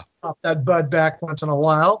oh yeah, pop that bud back once in a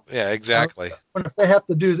while. Yeah, exactly. If they have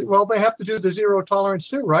to do they have to do the zero tolerance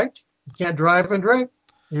too, right? You can't drive and drink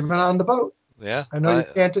even on the boat. Yeah, I know you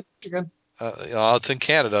can't in Michigan. It's in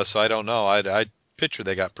Canada, so I don't know. I picture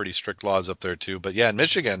they got pretty strict laws up there too. But yeah, in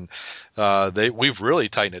Michigan, we've really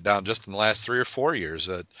tightened it down just in the last 3 or 4 years.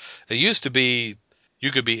 It used to be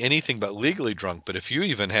you could be anything but legally drunk, but if you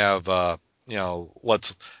even have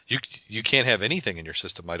you can't have anything in your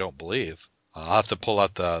system, I don't believe. I'll have to pull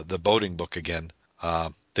out the boating book again.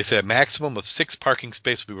 They say a maximum of 6 parking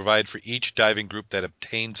spaces will be provided for each diving group that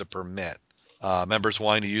obtains a permit. Members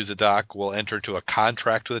wanting to use the dock will enter into a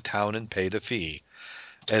contract with the town and pay the fee.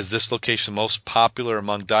 As this location is most popular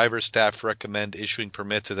among divers, staff recommend issuing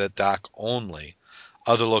permits at that dock only.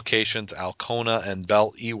 Other locations, Alcona and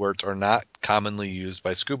Belle Ewart, are not commonly used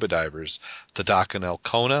by scuba divers. The dock in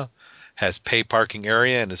Alcona has pay parking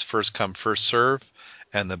area and is first come, first serve,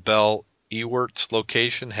 and the Belle Ewart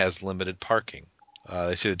location has limited parking.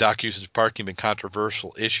 They say the dock usage parking have been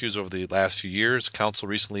controversial issues over the last few years. Council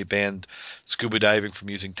recently banned scuba diving from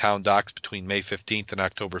using town docks between May 15th and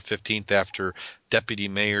October 15th after Deputy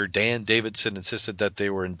Mayor Dan Davidson insisted that they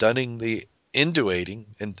were inundating the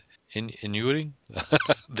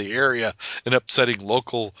area and upsetting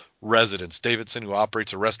local residents. Davidson, who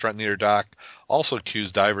operates a restaurant near the dock, also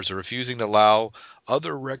accused divers of refusing to allow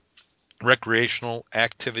other recreational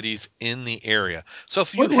activities in the area. So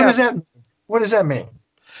if you What does that mean?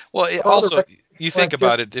 Well, also, you think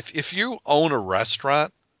about it, if you own a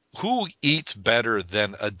restaurant, who eats better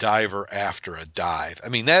than a diver after a dive? I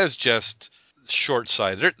mean, that is just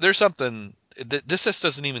short-sighted. There's something, this just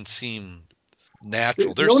doesn't even seem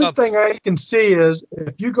natural. The only thing I can see is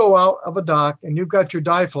if you go out of a dock and you've got your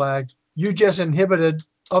dive flag, you just inhibited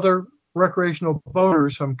other recreational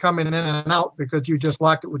boaters from coming in and out because you just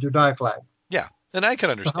locked it with your dive flag. Yeah, and I can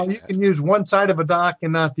understand how you can use one side of a dock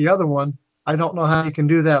and not the other one. I don't know how you can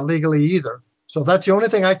do that legally either. So that's the only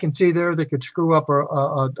thing I can see there that could screw up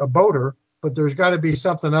a boater, but there's got to be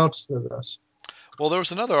something else to this. Well, there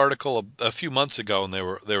was another article a few months ago, and they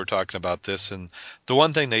were talking about this, and the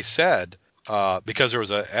one thing they said, because there was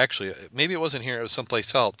actually, maybe it wasn't here, it was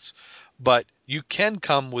someplace else, but you can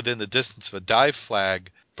come within the distance of a dive flag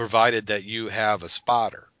provided that you have a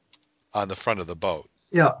spotter on the front of the boat.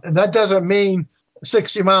 Yeah, and that doesn't mean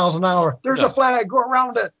 60 miles an hour. There's a flag, go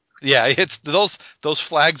around it. Yeah, it's those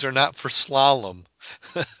flags are not for slalom.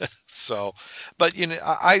 So, but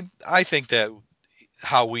I think that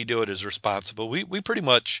how we do it is responsible. We pretty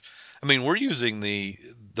much, I mean, we're using the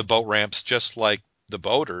boat ramps just like the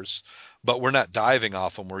boaters, but we're not diving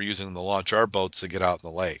off them. We're using them to launch our boats to get out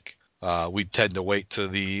in the lake. We tend to wait to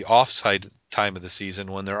the off-site time of the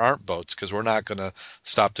season when there aren't boats because we're not going to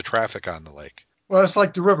stop the traffic on the lake. Well, it's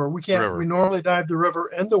like the river. We normally dive the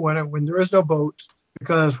river in the winter when there is no boats,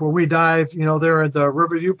 because where we dive, they're at the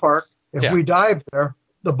Riverview Park. If we dive there,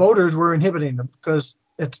 the boaters were inhibiting them because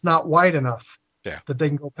it's not wide enough. Yeah. that they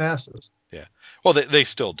can go past us. Yeah. Well, they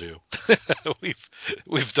still do.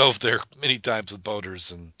 we've dove there many times with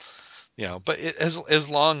boaters, and but as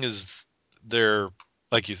long as they're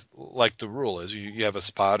like the rule is you have a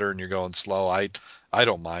spotter and you're going slow, I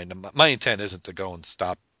don't mind. My intent isn't to go and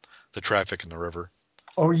stop the traffic in the river.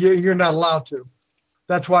 Oh, you're not allowed to.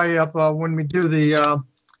 That's why up when we do the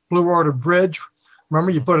Blue Water Bridge,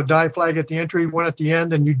 remember you put a dive flag at the entry, one at the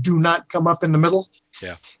end, and you do not come up in the middle.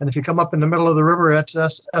 Yeah. And if you come up in the middle of the river,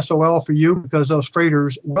 that's SOL for you because those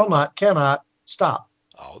freighters cannot stop.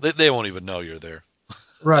 Oh, they won't even know you're there.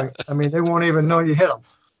 Right. I mean, they won't even know you hit them.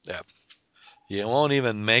 Yeah. You won't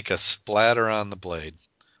even make a splatter on the blade.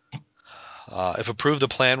 If approved, the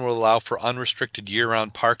plan will allow for unrestricted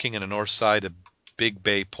year-round parking on the north side of Big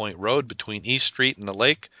Bay Point Road between East Street and the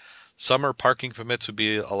lake. Summer parking permits would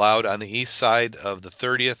be allowed on the east side of the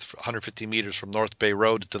 30th, 150 meters from North Bay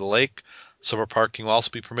Road to the lake. Summer parking will also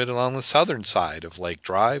be permitted along the southern side of Lake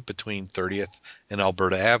Drive between 30th and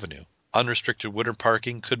Alberta Avenue. Unrestricted winter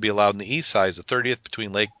parking could be allowed on the east side of the 30th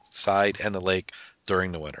between Lakeside and the lake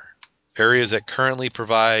during the winter. Areas that currently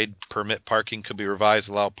provide permit parking could be revised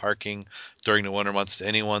to allow parking during the winter months to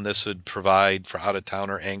anyone. This would provide for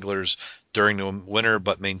out-of-towner anglers during the winter,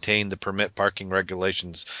 but maintain the permit parking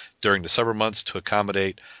regulations during the summer months to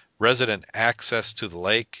accommodate resident access to the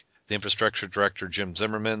lake. The infrastructure director, Jim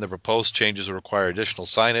Zimmerman, the proposed changes will require additional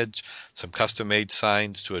signage, some custom-made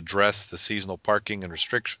signs to address the seasonal parking and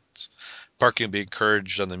restrictions. Parking will be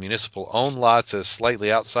encouraged on the municipal-owned lots as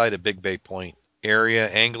slightly outside of Big Bay Point area.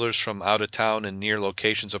 Anglers from out of town and near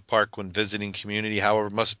locations of park when visiting community, however,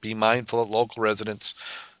 must be mindful of local residents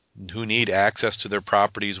who need access to their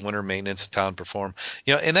properties, winter maintenance, town perform.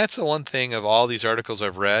 And that's the one thing of all these articles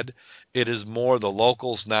I've read. It is more the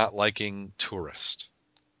locals not liking tourists.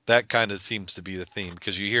 That kind of seems to be the theme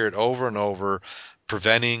because you hear it over and over,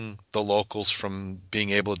 preventing the locals from being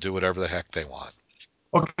able to do whatever the heck they want.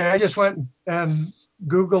 Okay, I just went and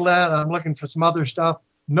Googled that. I'm looking for some other stuff.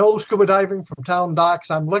 No scuba diving from town docks.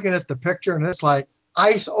 I'm looking at the picture and it's like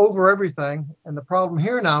ice over everything. And the problem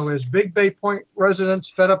here now is Big Bay Point residents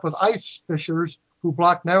fed up with ice fishers who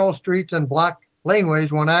block narrow streets and block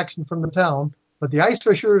laneways want action from the town. But the ice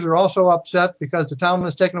fishers are also upset because the town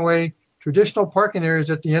has taken away traditional parking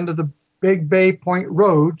areas at the end of the Big Bay Point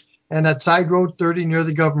Road and at Side Road 30 near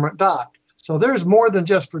the government dock. So there's more than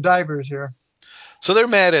just for divers here. So they're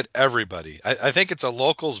mad at everybody. I think it's a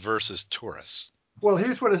locals versus tourists. Well,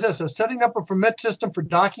 here's what it says. So setting up a permit system for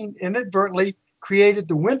docking inadvertently created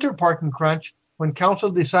the winter parking crunch when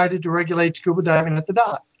council decided to regulate scuba diving at the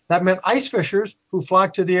dock. That meant ice fishers who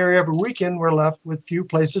flocked to the area every weekend were left with few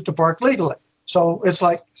places to park legally. So it's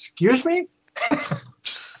like, excuse me?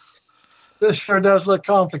 This sure does look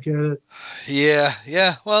complicated.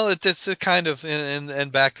 Yeah. Well, it's a kind of,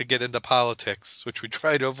 and back to get into politics, which we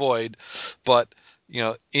try to avoid. But,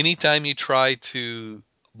 anytime you try to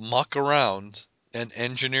muck around and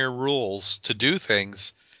engineer rules to do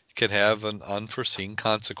things, it can have an unforeseen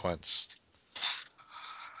consequence.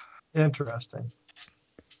 Interesting.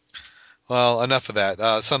 Well, enough of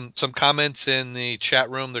that. Some comments in the chat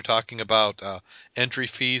room. They're talking about entry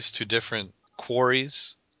fees to different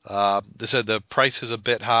quarries. They said the price is a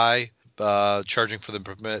bit high. Charging for the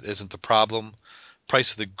permit isn't the problem.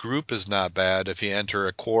 Price of the group is not bad. If you enter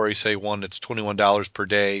a quarry, say one that's $21 per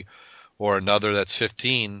day, or another that's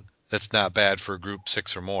 $15, that's not bad for a group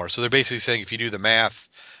 6 or more. So they're basically saying if you do the math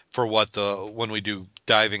for when we do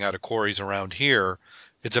diving out of quarries around here,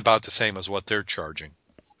 it's about the same as what they're charging.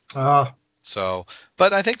 So,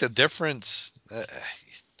 but I think the difference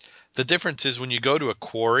is when you go to a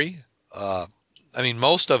quarry.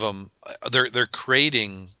 Most of them they're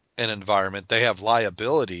creating an environment. They have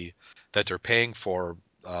liability that they're paying for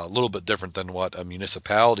a little bit different than what a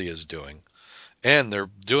municipality is doing, and they're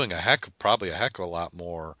doing probably a heck of a lot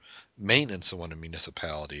more maintenance than what a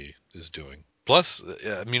municipality is doing. Plus,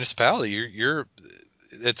 a municipality,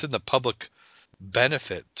 it's in the public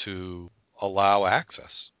benefit to allow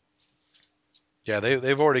access. Yeah,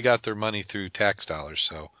 they've already got their money through tax dollars,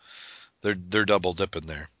 so they're double dipping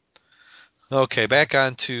there. Okay, back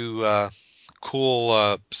on to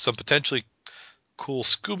some potentially cool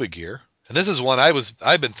scuba gear. And this is one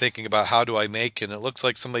I've been thinking about how do I make, and it looks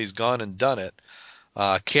like somebody's gone and done it.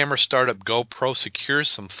 Camera startup GoPro secures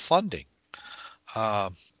some funding.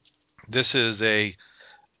 This is an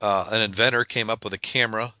inventor came up with a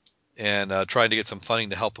camera and trying to get some funding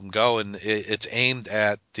to help him go, and it's aimed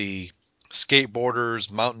at the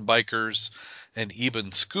skateboarders, mountain bikers, and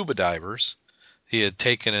even scuba divers. He had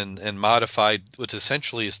taken and modified what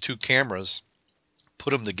essentially is 2 cameras,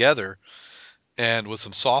 put them together, and with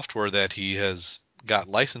some software that he has got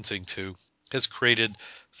licensing to, has created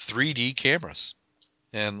 3D cameras.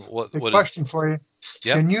 And A what is? question for you.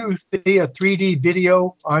 Yep. Can you see a 3D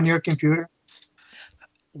video on your computer?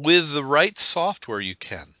 With the right software, you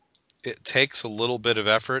can. It takes a little bit of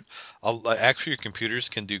effort. Actually, your computers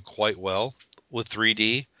can do quite well with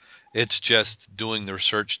 3D. It's just doing the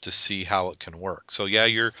research to see how it can work. So yeah,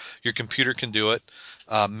 your computer can do it.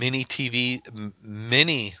 Mini TV,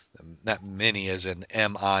 mini, not mini as in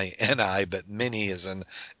MINI, but mini as in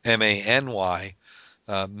MANY.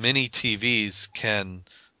 Mini TVs can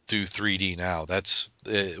do 3D now. That's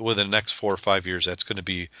within the next 4 or 5 years. That's going to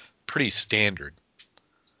be pretty standard.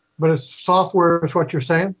 But it's software is what you're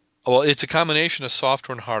saying? Well, it's a combination of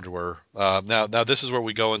software and hardware. Now this is where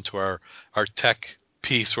we go into our tech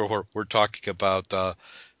piece where we're talking about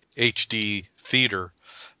HD theater.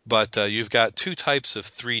 But you've got two types of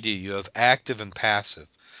 3D. You have active and passive.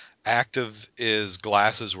 Active is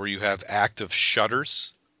glasses where you have active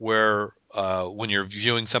shutters, where when you're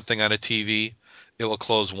viewing something on a TV, it will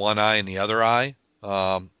close one eye and the other eye.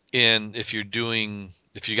 And if you're doing,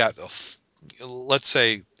 if you got, let's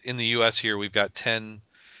say in the U.S. here, we've got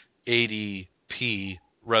 1080p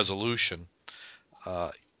resolution. Uh,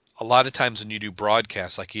 a lot of times when you do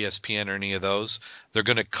broadcasts like ESPN or any of those, they're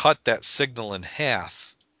going to cut that signal in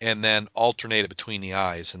half and then alternate it between the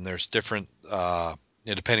eyes. And there's different,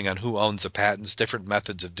 depending on who owns the patents, different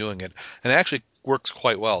methods of doing it. And it actually works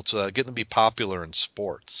quite well. It's getting to be popular in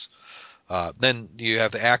sports. Then you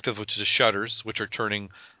have the active, which is the shutters, which are turning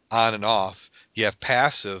on and off. You have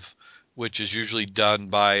passive, which is usually done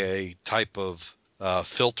by a type of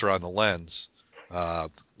filter on the lens.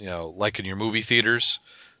 Like in your movie theaters,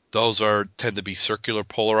 those are tend to be circular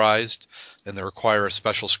polarized, and they require a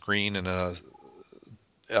special screen and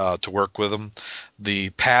to work with them.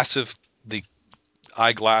 The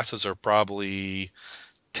eyeglasses are probably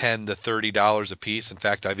 $10 to $30 a piece. In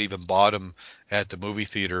fact, I've even bought them at the movie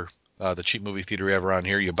theater, the cheap movie theater we have around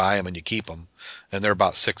here. You buy them and you keep them, and they're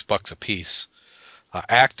about $6 a piece.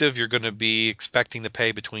 Active, you're going to be expecting to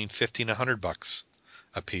pay between 50 and $100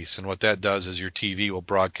 a piece, and what that does is your TV will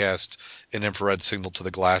broadcast an infrared signal to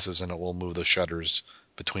the glasses, and it will move the shutters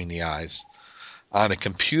between the eyes. On a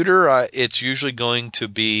computer, it's usually going to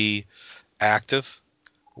be active,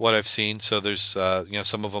 what I've seen. So there's,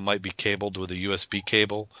 some of them might be cabled with a USB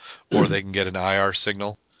cable, or they can get an IR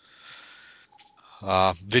signal.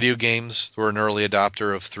 Video games were an early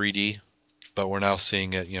adopter of 3D, but we're now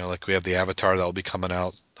seeing it. Like we have the Avatar that will be coming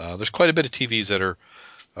out. There's quite a bit of TVs that are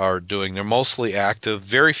doing. They're mostly active,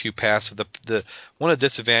 very few passive. The one of the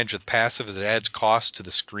disadvantages with passive is it adds cost to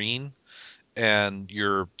the screen, and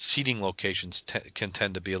your seating locations can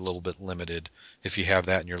tend to be a little bit limited if you have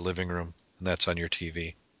that in your living room and that's on your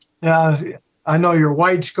TV. Yeah, I know your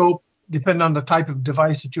wide scope, depending on the type of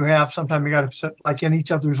device that you have, sometimes you got to sit like in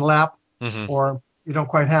each other's lap, Hmm. or you don't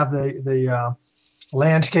quite have the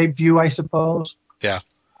landscape view, I suppose. Yeah,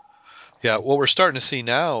 yeah. What we're starting to see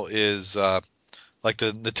now is like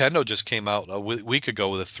the Nintendo just came out a week ago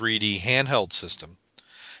with a 3D handheld system,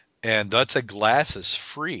 and that's a glasses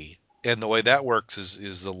free. And the way that works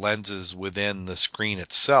is the lenses within the screen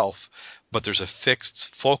itself, but there's a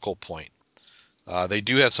fixed focal point. They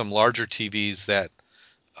do have some larger TVs that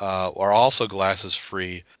are also glasses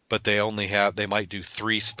free, but they might do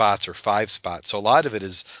 3 spots or 5 spots. So a lot of it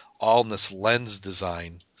is all in this lens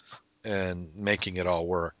design and making it all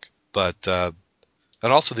work. But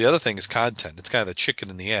and also the other thing is content. It's kind of the chicken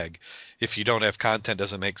and the egg. If you don't have content, it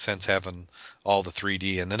doesn't make sense having all the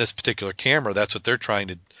 3D. And then this particular camera, that's what they're trying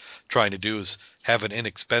to do is have an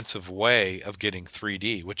inexpensive way of getting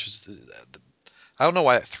 3D, which is I don't know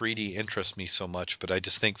why that 3D interests me so much, but I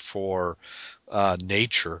just think for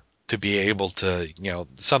nature to be able to,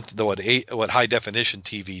 something what high definition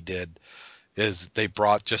TV did is they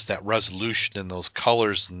brought just that resolution and those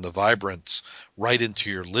colors and the vibrance right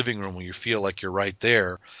into your living room where you feel like you're right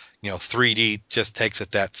there. 3D just takes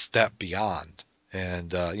it that step beyond.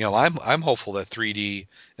 And I'm hopeful that 3D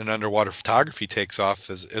and underwater photography takes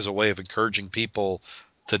off as a way of encouraging people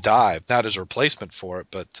to dive, not as a replacement for it,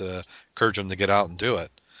 but to encourage them to get out and do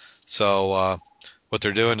it. So what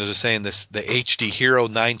they're doing is they're saying the HD Hero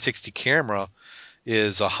 960 camera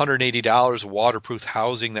is $180 waterproof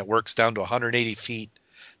housing that works down to 180 feet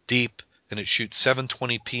deep, and it shoots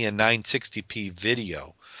 720p and 960p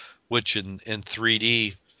video, which in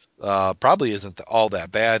 3D probably isn't all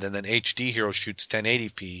that bad. And then HD Hero shoots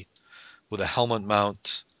 1080p with a helmet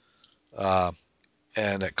mount, uh,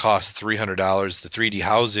 and it costs $300. The 3D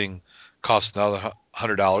housing costs another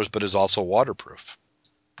 $100, but is also waterproof.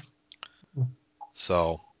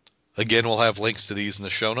 So again, we'll have links to these in the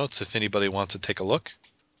show notes if anybody wants to take a look.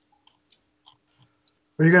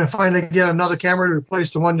 Are you going to finally get another camera to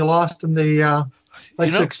replace the one you lost in the You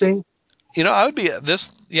like know, 16? I would be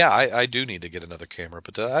this. Yeah, I do need to get another camera,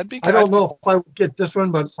 but I'd be. I don't know if I would get this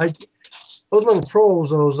one, but those little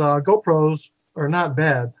pros, those GoPros, are not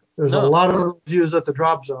bad. There's a No. lot of views at the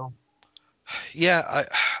drop zone. Yeah,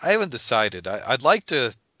 I haven't decided. I'd like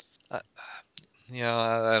to. Uh,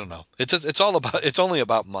 I don't know. It's only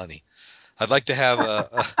about money. I'd like to have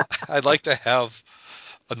I'd like to have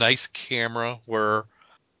a nice camera where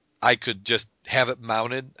I could just have it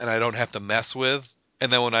mounted and I don't have to mess with.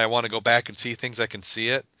 And then when I want to go back and see things, I can see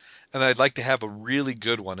it. And I'd like to have a really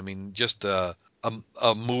good one. I mean, just a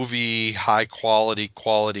movie high quality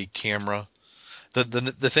camera.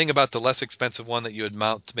 The thing about the less expensive one that you would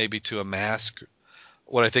mount maybe to a mask,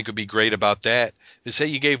 what I think would be great about that is say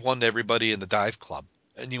you gave one to everybody in the dive club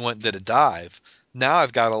and you went and did a dive. Now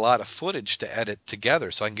I've got a lot of footage to edit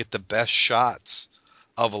together so I can get the best shots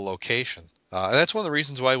of a location. And that's one of the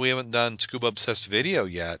reasons why we haven't done Scuba Obsessed video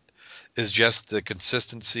yet is just the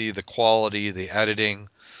consistency, the quality, the editing.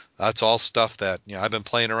 That's all stuff that I've been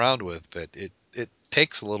playing around with, but it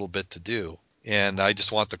takes a little bit to do. And I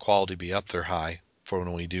just want the quality to be up there high for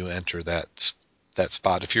when we do enter that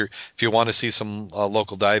spot. If you want to see some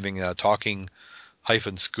local diving, Talking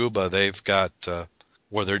hyphen Scuba, they've got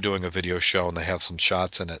where they're doing a video show and they have some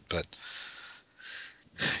shots in it. But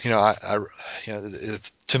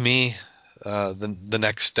to me, the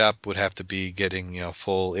next step would have to be getting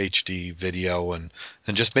full HD video and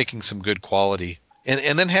just making some good quality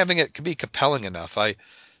and then having it be compelling enough. I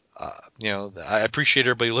appreciate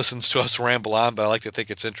everybody listens to us ramble on, but I like to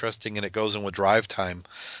think it's interesting and it goes in with drive time.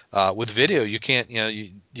 With video, you can't,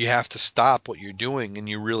 you have to stop what you're doing and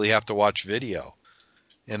you really have to watch video.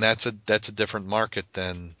 And that's a different market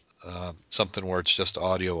than something where it's just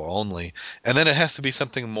audio only. And then it has to be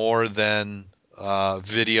something more than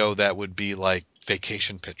video that would be like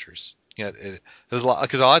vacation pictures. There's a lot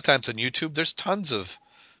because a lot of times on YouTube there's tons of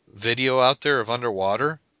video out there of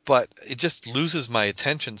underwater, but it just loses my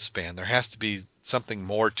attention span. There has to be something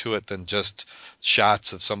more to it than just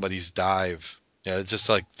shots of somebody's dive. Yeah, it's just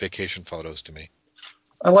like vacation photos to me.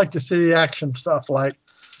 I like to see action stuff like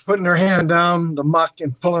putting their hand down the muck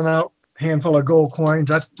and pulling out a handful of gold coins.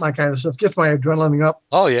 That's my kind of stuff. Gets my adrenaline up.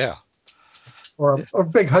 Oh yeah. Or a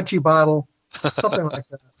big hutchie bottle, something like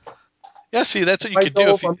that. Yeah, see, that's what If you I could do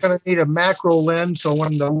dove, if you. I'm going to need a macro lens, so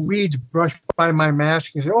when the weeds brush by my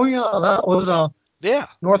mask, you say, "Oh yeah, that was a Yeah.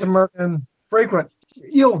 North American fragrant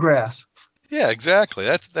eelgrass." Yeah, exactly.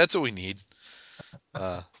 That's what we need.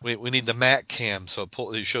 We need the Mac cam so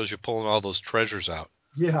it shows you pulling all those treasures out.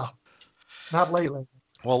 Yeah, not lately.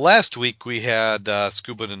 Well, last week we had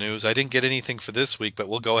Scuba the News. I didn't get anything for this week, but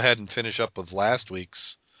we'll go ahead and finish up with last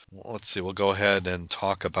week's. Let's see. We'll go ahead and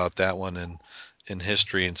talk about that one in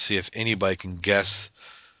history and see if anybody can guess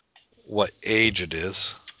what age it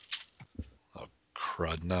is. Oh,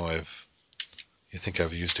 crud. You think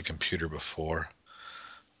I've used a computer before.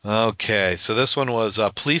 Okay, so this one was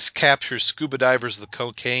police capture scuba divers with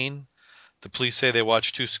cocaine. The police say they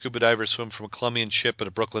watched two scuba divers swim from a Colombian ship at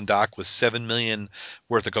a Brooklyn dock with $7 million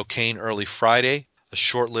worth of cocaine early Friday. A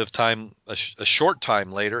short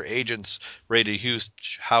time later, agents raided a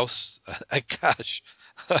huge house. Gosh,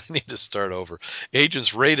 I need to start over.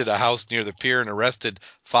 Agents raided a house near the pier and arrested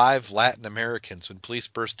 5 Latin Americans. When police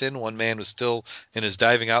burst in, one man was still in his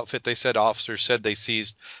diving outfit. They said officers said they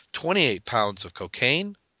seized 28 pounds of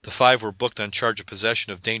cocaine. The 5 were booked on charge of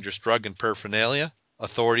possession of dangerous drug and paraphernalia.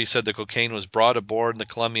 Authorities said the cocaine was brought aboard the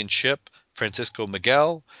Colombian ship Francisco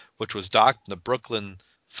Miguel, which was docked in the Brooklyn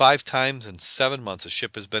 5 times in 7 months. The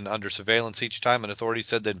ship has been under surveillance each time, and authorities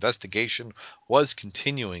said the investigation was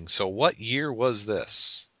continuing. So what year was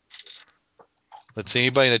this? Let's see,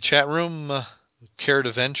 anybody in the chat room care to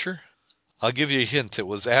venture? I'll give you a hint. It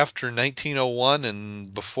was after 1901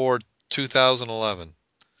 and before 2011.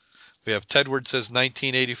 We have Tedward says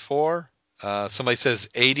 1984. Somebody says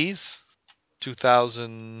 80s.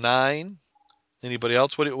 2009. Anybody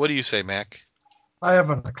else? What do you say, Mac? I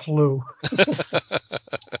haven't a clue.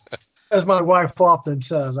 As my wife often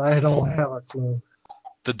says, I don't have a clue.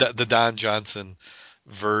 The Don Johnson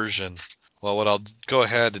version. Well, what I'll go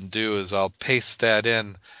ahead and do is I'll paste that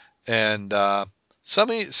in, and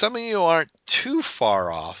some of you aren't too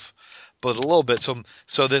far off, but a little bit.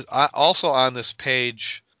 So this also on this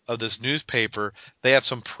page of this newspaper, they have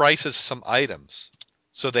some prices, some items.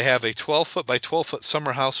 So they have a 12-foot by 12-foot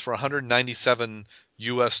summer house for $197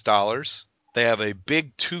 US. They have a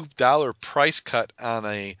big $2 price cut on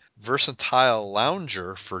a versatile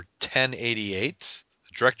lounger for $10.88.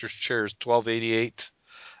 A director's chair is $12.88.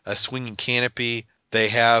 A swinging canopy. They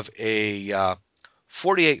have a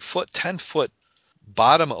 48-foot, 10-foot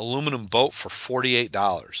bottom aluminum boat for $48. This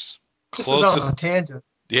is on a Closest, tangent.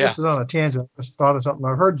 yeah. This is on a tangent. I just thought of something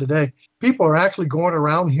I heard today. People are actually going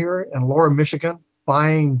around here in Lower Michigan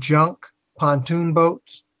buying junk pontoon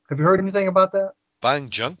boats. Have you heard anything about that? Buying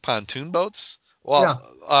junk pontoon boats? Yeah,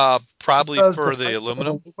 Well, probably because the for the price of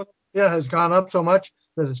aluminum. aluminum, yeah, has gone up so much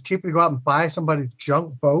that it's cheaper to go out and buy somebody's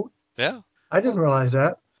junk boat. Yeah. I didn't realize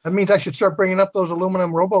that. That means I should start bringing up those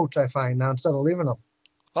aluminum rowboats I find now instead of leaving them.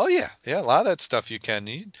 Oh yeah, yeah. A lot of that stuff you can.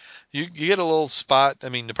 You get a little spot. I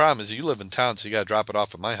mean, the problem is you live in town, so you got to drop it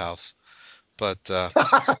off at my house. But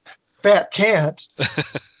Fat chance. I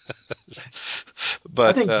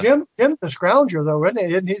but think Jim's the scrounger though, isn't he?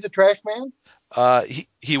 Isn't he the trash man?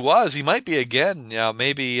 he might be again. Yeah,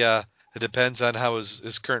 maybe it depends on how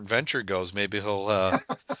his current venture goes. Maybe he'll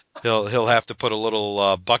have to put a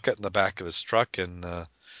little bucket in the back of his truck and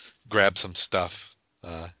grab some stuff.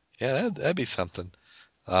 Yeah, that'd be something.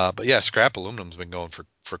 But yeah, scrap aluminum's been going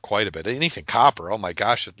for quite a bit. Anything copper, oh my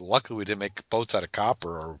gosh! Luckily we didn't make boats out of copper,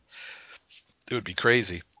 or it would be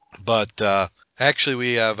crazy. But actually,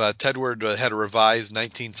 we have Tedward had a revised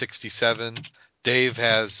 1967. Dave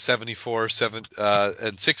has 74,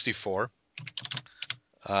 and 64.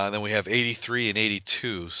 Then we have 83 and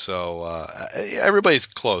 82. So everybody's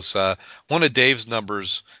close. One of Dave's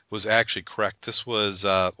numbers was actually correct. This was,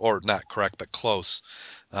 or not correct, but close.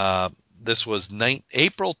 Uh, this was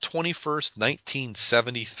April 21st,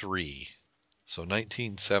 1973. So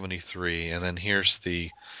 1973. And then here's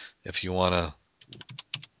if you want to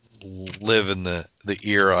live in the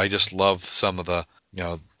era, I just love some of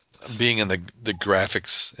being in the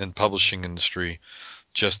graphics and publishing industry,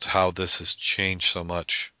 just how this has changed so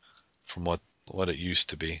much from what it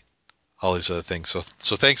used to be. All these other things. So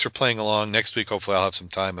thanks for playing along. Next week, hopefully, I'll have some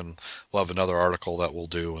time and we'll have another article that we'll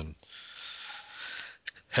do, and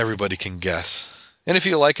everybody can guess. And if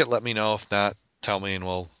you like it, let me know. If not, tell me, and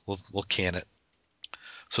we'll can it.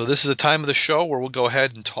 So this is the time of the show where we'll go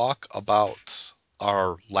ahead and talk about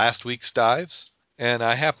our last week's dives. And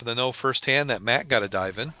I happen to know firsthand that Matt got a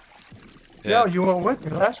dive in. Yeah, And you went with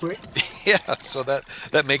me last week. yeah, so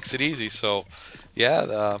that makes it easy. So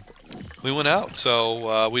yeah, we went out.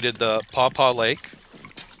 So we did the Paw Paw Lake.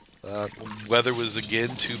 Weather was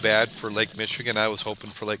again too bad for Lake Michigan. I was hoping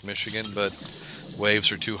for Lake Michigan, but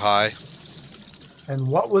waves are too high. And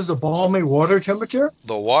what was the balmy water temperature?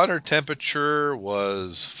 The water temperature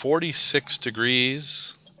was 46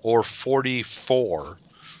 degrees or 44,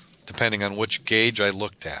 depending on which gauge I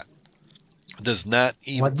looked at. It does not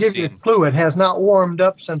Well, I'll even give you a seem. clue. It has not warmed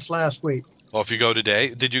up since last week. Well, if you go today,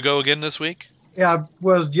 did you go again this week? Yeah, I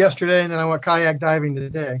was yesterday, and then I went kayak diving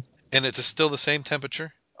today. And it's still the same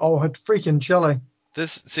temperature? Oh, it's freaking chilly.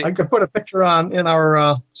 See, I could put a picture on in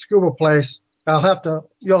our scuba place.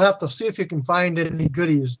 You'll have to see if you can find any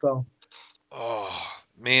goodies though. oh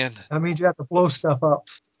man, That means you have to blow stuff up.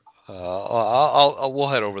 we'll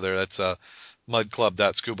head over there. That's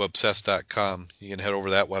mudclub.scubaobsessed.com. You can head over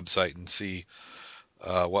to that website and see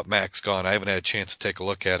what Mac's gone. I haven't had a chance to take a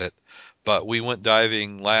look at it, but we went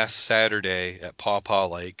diving last Saturday at Paw Paw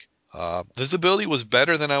Lake. Visibility was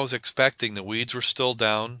better than I was expecting. The weeds were still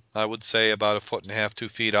down, I would say about a foot and a half, 2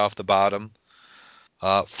 feet off the bottom.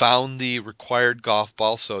 Found the required golf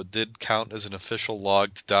ball, so it did count as an official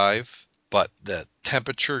logged dive, but the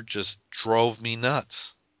temperature just drove me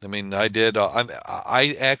nuts. I mean,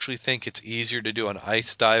 I actually think it's easier to do an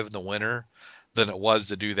ice dive in the winter than it was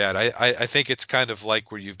to do that. I think it's kind of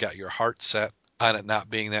like where you've got your heart set on it not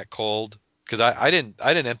being that cold. Because I didn't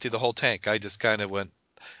empty the whole tank. I just kind of went.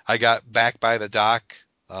 I got back by the dock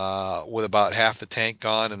with about half the tank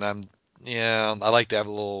gone, and I like to have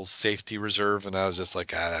a little safety reserve, and I was just like,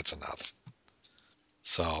 that's enough.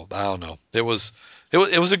 So I don't know. It was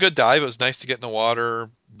a good dive. It was nice to get in the water,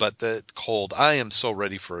 but the cold. I am so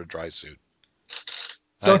ready for a dry suit.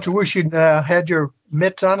 Don't you wish you'd had your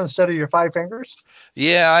mitts on instead of your five fingers?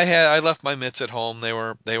 Yeah, I left my mitts at home. They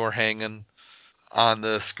were hanging on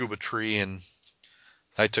the scuba tree, and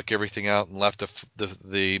I took everything out and left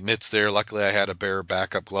the mitts there. Luckily, I had a pair of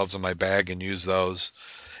backup gloves in my bag and used those.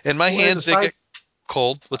 And my Oh, as a hands, they side, get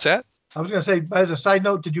cold. What's that? I was going to say, as a side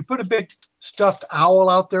note, did you put a big stuffed owl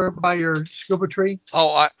out there by your scuba tree?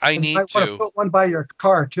 Oh, I And you need might want to to. put one by your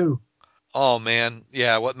car too. Oh man,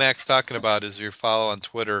 yeah. What Mac's talking about is your follow on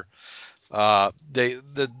Twitter.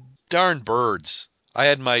 The darn birds. I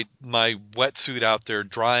had my wetsuit out there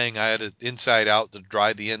drying. I had it inside out to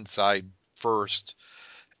dry the inside first,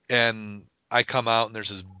 and I come out and there's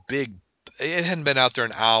this big. It hadn't been out there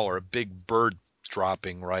an hour. A big bird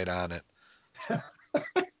dropping right on it,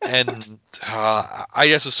 and I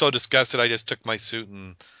just was so disgusted. I just took my suit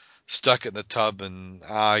and stuck it in the tub, and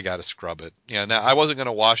I got to scrub it. Yeah, now I wasn't going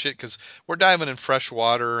to wash it because we're diving in fresh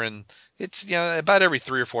water, and it's about every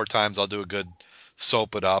 3 or 4 times I'll do a good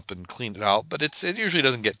soap it up and clean it out. But it usually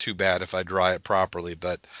doesn't get too bad if I dry it properly.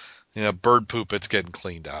 But bird poop, it's getting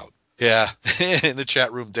cleaned out. Yeah, in the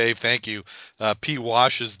chat room, Dave, thank you. P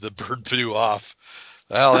washes the bird poo off.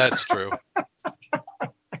 Well, that's true.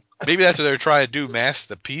 Maybe that's what they're trying to do, mask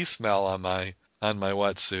the pee smell on my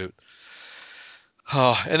wetsuit.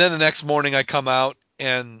 Oh, and then the next morning I come out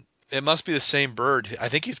and it must be the same bird. I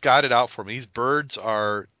think he's got it out for me. These birds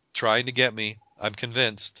are trying to get me. I'm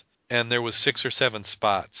convinced. And there was 6 or 7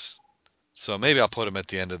 spots. So maybe I'll put them at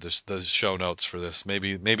the end of the show notes for this.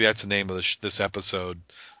 Maybe that's the name of this episode.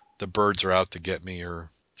 The birds are out to get me or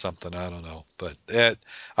something. I don't know. But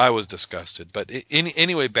I was disgusted. But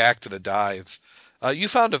anyway, back to the dive. You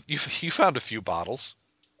found you found a few bottles.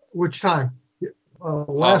 Which time?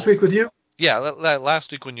 Last week with you? Yeah,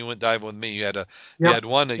 last week when you went diving with me, you had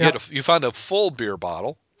one. Yep. You found a full beer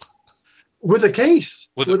bottle with a case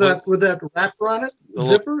with that wrapper on it,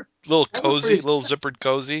 zipper. Little zippered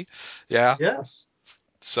cozy. Yeah. Yes.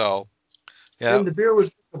 So, yeah. And the beer was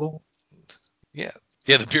drinkable. Yeah.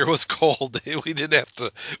 Yeah, the beer was cold. We didn't have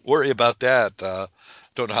to worry about that.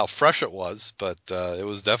 Don't know how fresh it was, but it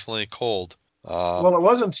was definitely cold. Well, it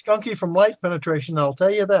wasn't skunky from light penetration, I'll tell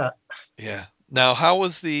you that. Yeah. Now, how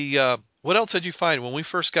was the? What else did you find when we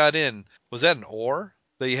first got in? Was that an oar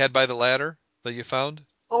that you had by the ladder that you found?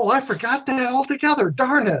 Oh, I forgot that altogether.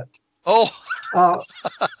 Darn it. Oh.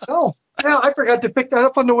 Oh, yeah, I forgot to pick that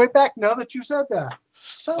up on the way back. Now that you said that,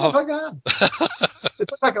 son of a gun.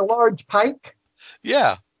 It looked like a large pike.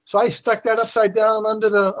 Yeah. So I stuck that upside down under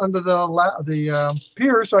the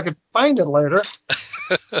pier so I could find it later.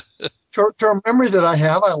 Short-term memory that I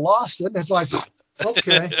have, I lost it. And it's like,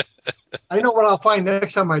 okay, I know what I'll find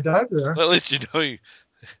next time I dive there. Well, at least you know.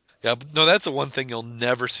 Yeah, no, that's the one thing you'll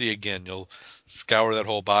never see again. You'll scour that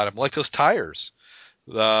whole bottom, like those tires.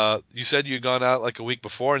 You said you'd gone out like a week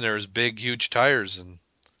before, and there was big, huge tires, and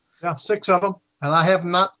 6 of them, and I have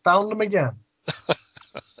not found them again.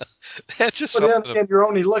 That's just but something. then you're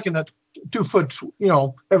only looking at 2 foot.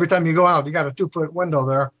 Every time you go out, you got a 2-foot window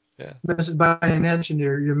there. Yeah. Miss it by an inch, and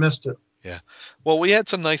you missed it. Yeah. Well, we had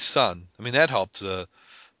some nice sun. I mean, that helped. The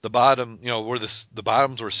bottom, where the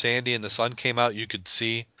bottoms were sandy and the sun came out, you could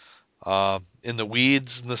see. In the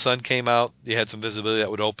weeds, and the sun came out, you had some visibility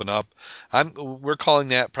that would open up. We're calling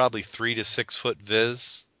that probably 3 to 6 foot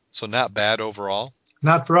viz, so not bad overall.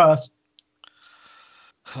 Not for us.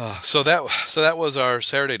 So that was our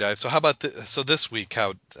Saturday dive. So how about this week?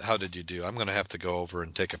 How did you do? I'm going to have to go over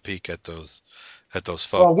and take a peek at those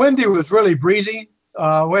photos. Well, Windy was really breezy.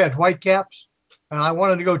 We had whitecaps, and I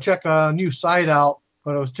wanted to go check a new site out,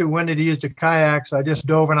 but it was too windy to use the kayak, so I just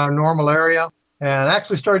dove in our normal area and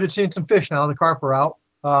actually started seeing some fish now. The carp are out.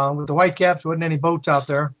 With the whitecaps, wasn't any boats out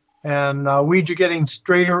there, and weeds are getting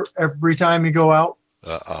straighter every time you go out.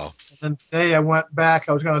 Uh-oh. And then today I went back.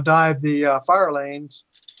 I was going to dive the fire lanes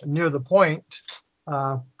near the point.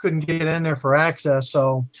 Couldn't get in there for access,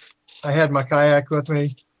 so I had my kayak with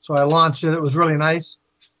me. So I launched it. It was really nice.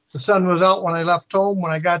 The sun was out when I left home.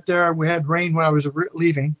 When I got there, we had rain when I was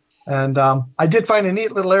leaving. And I did find a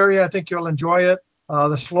neat little area. I think you'll enjoy it.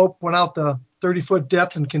 The slope went out to 30-foot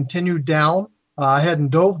depth and continued down. I hadn't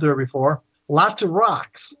dove there before. Lots of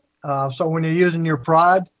rocks. So when you're using your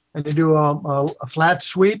prod and you do a flat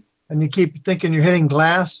sweep and you keep thinking you're hitting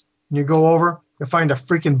glass and you go over, you find a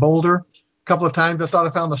freaking boulder. A couple of times I thought I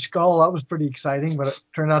found a skull. That was pretty exciting, but it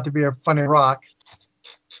turned out to be a funny rock.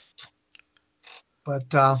 But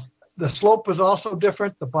the slope was also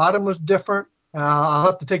different. The bottom was different. I'll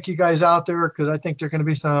have to take you guys out there because I think there are going to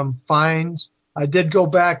be some finds. I did go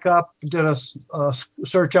back up and did a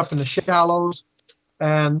search up in the shallows.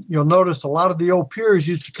 And you'll notice a lot of the old piers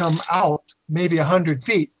used to come out maybe 100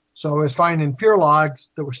 feet. So I was finding pier logs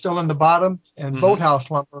that were still in the bottom and boathouse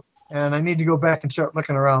lumber. And I need to go back and start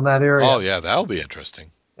looking around that area. Oh, yeah, that'll be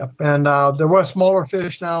interesting. Yep. And there were smaller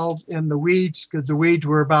fish now in the weeds because the weeds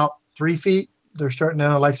were about 3 feet. They're starting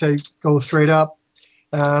to, like I say, go straight up.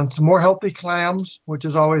 And some more healthy clams, which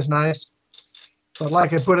is always nice. But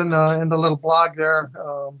like I put in the little blog there,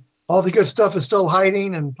 all the good stuff is still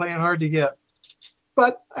hiding and playing hard to get.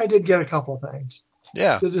 But I did get a couple of things.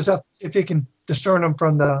 Yeah. So just have to see if you can discern them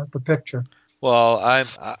from the picture. Well,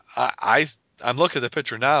 I'm looking at the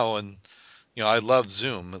picture now, and I love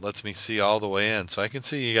Zoom. It lets me see all the way in, so I can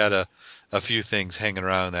see you got a few things hanging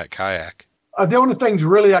around in that kayak. The only things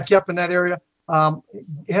really I kept in that area,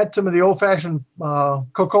 it had some of the old-fashioned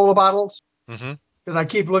Coca-Cola bottles. Mm-hmm. Because I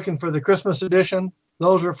keep looking for the Christmas edition.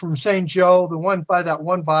 Those are from St. Joe. The one by that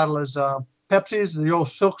one bottle is Pepsi's, the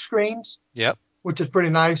old silk screens, Yep. which is pretty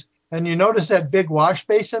nice. And you notice that big wash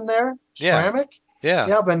basin there, Yeah. ceramic. Yeah.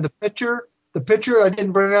 Yeah, and the pitcher I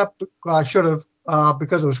didn't bring up. I should have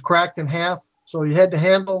because it was cracked in half. So you had the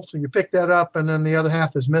handle, so you pick that up, and then the other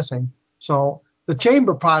half is missing. So the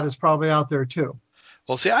chamber pot is probably out there too.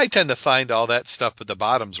 Well, see, I tend to find all that stuff, but the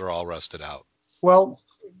bottoms are all rusted out. Well,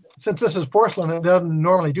 since this is porcelain, it doesn't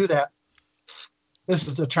normally do that. This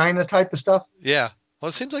is the China type of stuff. Yeah. Well,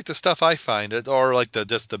 it seems like the stuff I find, or like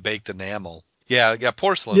just the baked enamel. Yeah, yeah,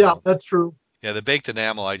 porcelain Yeah, won't. that's true. Yeah, the baked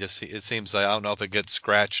enamel, I just see it seems like I don't know if it gets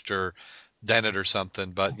scratched or dented or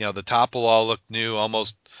something, but the top will all look new,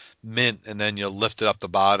 almost mint, and then you lift it up the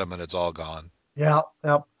bottom and it's all gone. Yeah,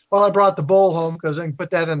 yeah. Well, I brought the bowl home because I can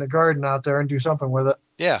put that in the garden out there and do something with it.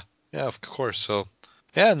 Yeah, yeah, of course. So,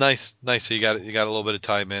 yeah, nice, nice. So you got a little bit of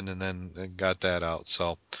time in, and then and got that out.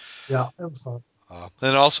 So, Yeah, it was fun.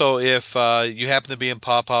 and also if you happen to be in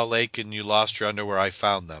Paw Paw Lake and you lost your underwear, I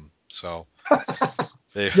found them. So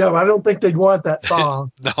they Yeah, but I don't think they'd want that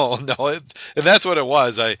song. no, no, and that's what it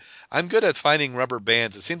was. I'm good at finding rubber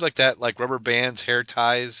bands. It seems like that, like rubber bands, hair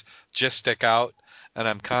ties just stick out, and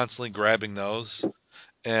I'm constantly grabbing those.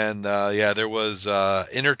 And yeah, there was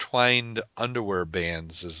intertwined underwear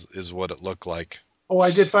bands is what it looked like. Oh,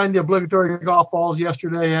 I did find the obligatory golf balls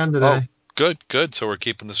yesterday and Oh, today. good, good. So we're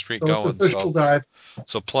keeping the streak So it's going. official dive.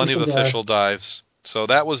 So plenty of Official dive. official dives. So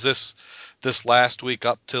that was this last week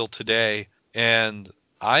up till today, and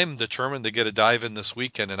I'm determined to get a dive in this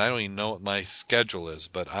weekend, and I don't even know what my schedule is,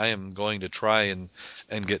 but I am going to try and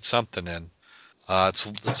get something in.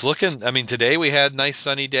 It's looking. I mean, today we had a nice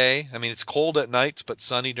sunny day. I mean, it's cold at nights, but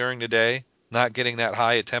sunny during the day. Not getting that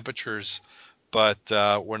high of temperatures, but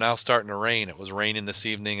we're now starting to rain. It was raining this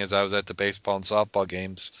evening as I was at the baseball and softball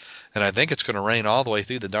games, and I think it's going to rain all the way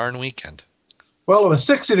through the darn weekend. Well, it was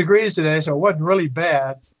 60 degrees today, so it wasn't really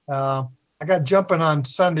bad. Uh, I got jumping on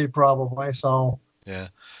Sunday probably, so Yeah,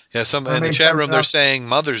 yeah. Some I in the may chat try room it they're out. saying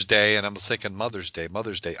Mother's Day, and I'm thinking Mother's Day,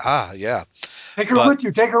 Mother's Day. Ah, yeah. Take her But with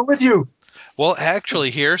you. Take her with you. well, actually,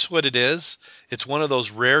 here's what it is. It's one of those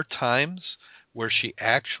rare times where she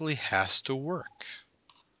actually has to work.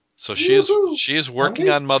 So Woohoo! she is working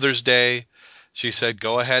Sunday? on Mother's Day. She said,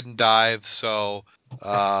 "Go ahead and dive." So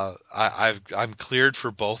I'm cleared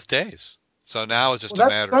for both days. So now it's Well, just a that's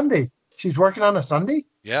matter. Sunday. She's working on a Sunday?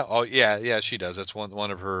 Yeah. Oh, yeah. Yeah. She does. That's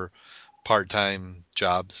one of her part-time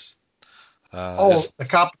jobs. Oh, Is the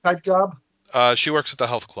cop type job? she works at the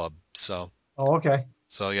health club. So Oh, okay.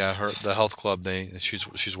 yeah, the health club.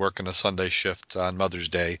 She's working a Sunday shift on Mother's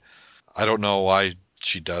Day. I don't know why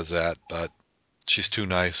she does that, but she's too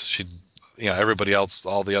nice. Everybody else,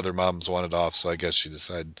 all the other moms wanted off, so I guess she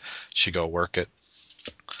decided she'd go work it.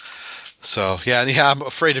 So yeah, and yeah, I'm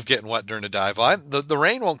afraid of getting wet during the dive. The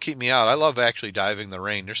rain won't keep me out. I love actually diving in the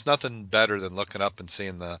rain. There's nothing better than looking up and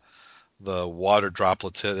seeing the water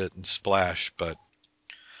droplets hit it and splash. But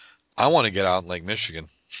I want to get out in Lake Michigan,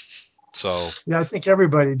 so Yeah, I think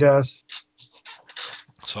everybody does.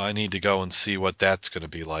 I need to go and see what that's going to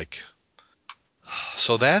be like.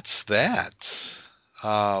 So that's that.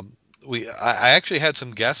 I actually had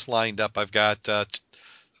some guests lined up. I've got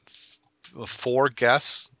four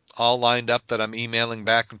guests all lined up that I'm emailing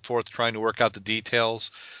back and forth trying to work out the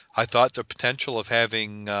details. I thought the potential of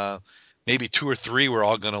having maybe two or three were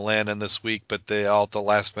all going to land in this week, but they all at the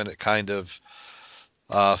last minute kind of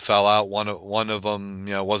fell out. One of them,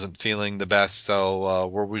 wasn't feeling the best, so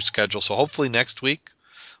we're rescheduled. So hopefully next week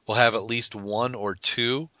we'll have at least one or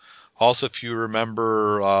two. Also, if you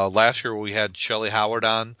remember last year we had Shelly Howard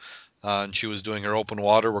on, and she was doing her open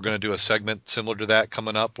water. We're going to do a segment similar to that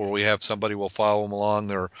coming up where we have somebody will follow them along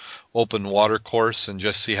their open water course and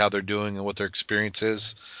just see how they're doing and what their experience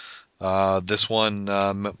is. This one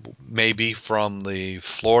may be from the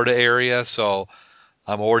Florida area, so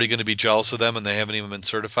I'm already going to be jealous of them, and they haven't even been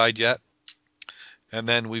certified yet. And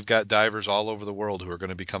then we've got divers all over the world who are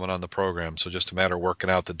going to be coming on the program. So just a matter of working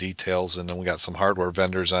out the details. And then we got some hardware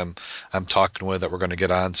vendors I'm talking with that we're going to get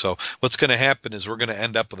on. So what's going to happen is we're going to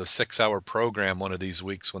end up with a 6-hour program one of these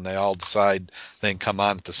weeks when they all decide they can come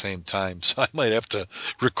on at the same time. So I might have to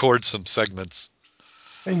record some segments.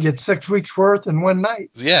 And get 6 weeks worth in one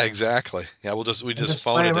night Yeah, exactly. Yeah, we and just just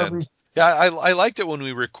play phone it them in. every. Yeah, I liked it when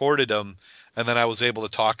we recorded them, and then I was able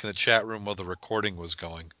to talk in the chat room while the recording was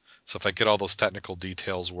going. So if I get all those technical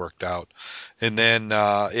details worked out, and then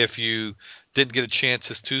if you didn't get a chance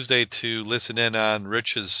this Tuesday to listen in on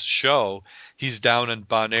Rich's show, he's down in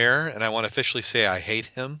Bonaire, and I want to officially say I hate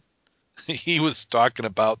him. He was talking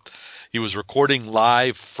about he was recording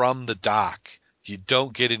live from the dock. You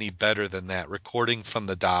don't get any better than that, recording from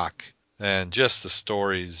the dock and just the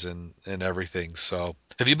stories and everything. So,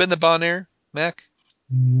 have you been to Bonaire? Mac?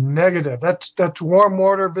 Negative. That's warm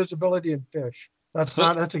water visibility and fish.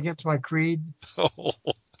 That's against my creed.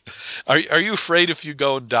 Are you afraid if you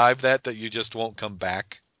go and dive that you just won't come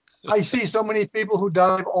back? I see so many people who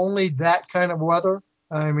dive only that kind of weather.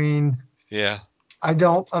 I mean, Yeah. I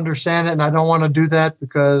don't understand it, and I don't want to do that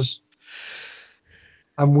because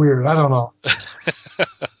I'm weird. I don't know.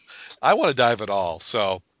 I want to dive at all,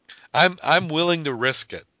 so I'm willing to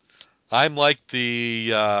risk it. I'm like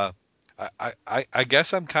the I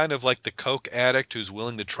guess I'm kind of like the coke addict who's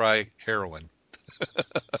willing to try heroin.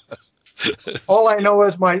 All I know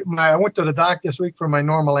is I went to the dock this week for my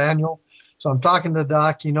normal annual. So I'm talking to the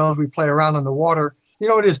doc. He knows we play around in the water. You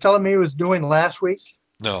know what he was telling me he was doing last week?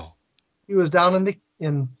 No. He was down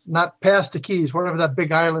in not past the Keys, wherever that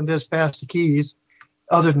big island is past the Keys,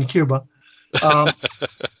 other than Cuba. Um,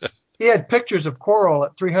 he had pictures of coral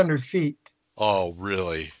at 300 feet Oh,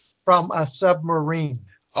 really? from a submarine.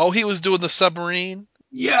 Oh, he was doing the submarine?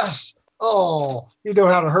 Yes. Oh, you know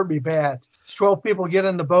how to hurt me bad. 12 people get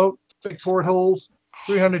in the boat, big portholes,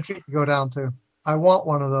 300 feet to go down to. I want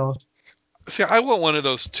one of those. See, I want one of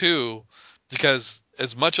those too, because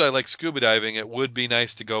as much as I like scuba diving, it would be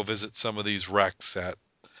nice to go visit some of these wrecks at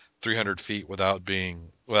 300 feet without getting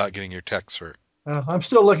your techs hurt. I'm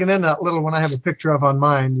still looking in that little one I have a picture of on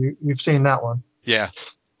mine. You've seen that one. Yeah.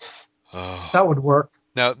 Oh. That would work.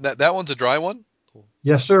 Now that one's a dry one?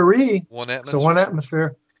 Yes, sirree. One It's a atmosphere? one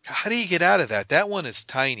atmosphere. How do you get out of that? That one is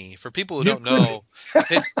tiny. For people who You don't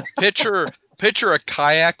could. know, picture picture a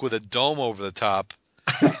kayak with a dome over the top,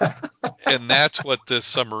 and that's what this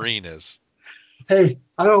submarine is. Hey,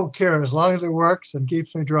 I don't care as long as it works and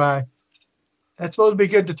keeps me dry. That's supposed to be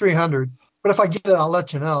good to 300. But if I get it, I'll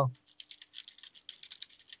let you know.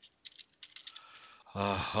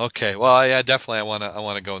 Okay. Well, yeah, definitely. I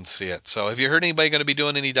wanna go and see it. So, have you heard anybody going to be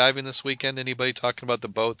doing any diving this weekend? Anybody talking about the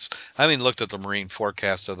boats? I haven't looked at the marine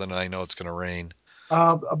forecast other than I know it's going to rain.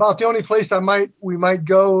 About the only place we might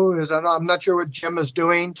go is I'm not sure what Jim is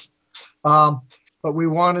doing, um, but we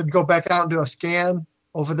wanted to go back out and do a scan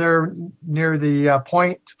over there near the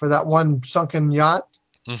point for that one sunken yacht,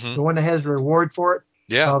 Hmm. the one that has the reward for it.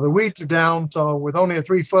 Yeah. The weeds are down, so with only a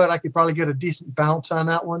 3 foot, I could probably get a decent bounce on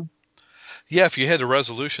that one. Yeah. If you had the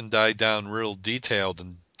resolution died down real detailed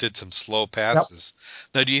and did some slow Yep. passes.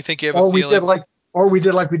 Now, do you think you have a Or we did feeling? like, or we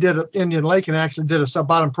did like we did at Indian Lake and actually did a sub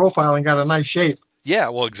bottom profile and got a nice shape. Yeah.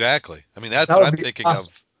 Well, exactly. I mean, that's That what would I'm be thinking awesome.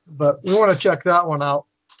 of. But we want to check that one out.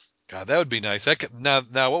 God, that would be nice. Now,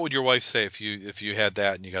 what would your wife say if you had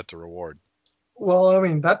that and you got the reward? Well, I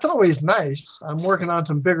mean, that's always nice. I'm working on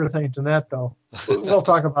some bigger things than that, though. We'll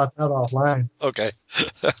talk about that offline. Okay.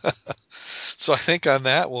 So I think on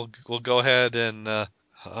that we'll go ahead and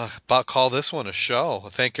about call this one a show.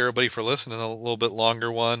 Thank everybody for listening. A little bit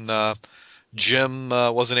longer one. Jim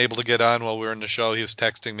wasn't able to get on while we were in the show. He was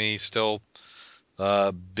texting me. He's still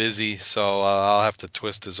busy, so I'll have to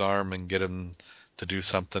twist his arm and get him to do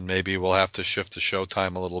something. Maybe we'll have to shift the show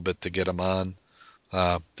time a little bit to get him on.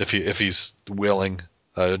 If he's willing.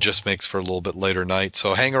 It just makes for a little bit later night.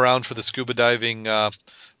 So hang around for the scuba diving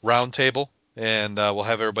roundtable, and we'll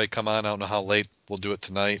have everybody come on. I don't know how late we'll do it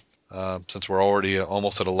tonight, since we're already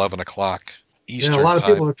almost at 11 o'clock Yeah, a Eastern lot of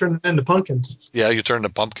time. people are turning into pumpkins. Yeah, you turn to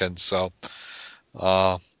pumpkins. So,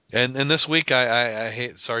 uh, and this week I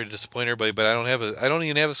hate, sorry to disappoint everybody, but I don't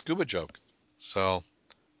even have a scuba joke. So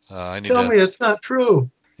I need Tell to. me it's not true.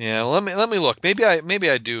 Yeah, well, let me look. Maybe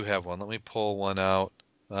I do have one. Let me pull one out.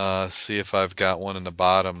 See if I've got one in the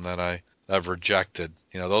bottom that I've rejected.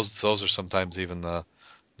 Those are sometimes even the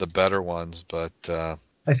better ones. But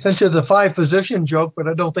I sent you the five physician joke, but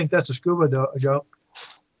I don't think that's a joke.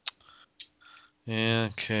 yeah,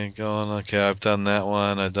 okay, going. Okay, I've done that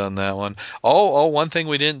one. I've done that one. Oh, one thing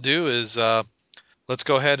we didn't do is let's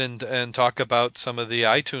go ahead and talk about some of the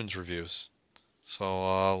iTunes reviews.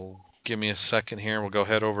 So give me a second here. We'll go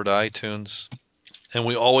head over to iTunes. And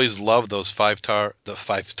we always love those the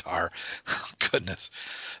 5 star, goodness,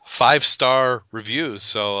 5 star reviews.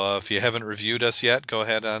 So if you haven't reviewed us yet, go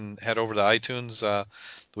ahead and head over to iTunes.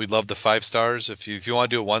 We'd love the 5 stars. If you want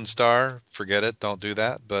to do a 1 star, forget it. Don't do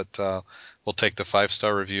that. But we'll take the 5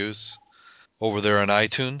 star reviews over there on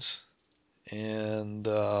iTunes. And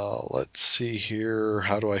let's see here.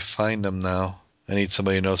 How do I find them now? I need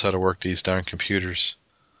somebody who knows how to work these darn computers.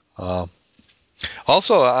 Uh,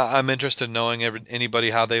 Also, I'm interested in knowing anybody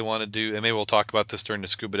how they want to do, and maybe we'll talk about this during the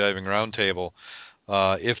scuba diving roundtable.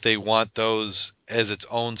 If they want those as its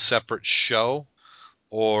own separate show,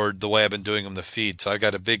 or the way I've been doing them, the feed. So I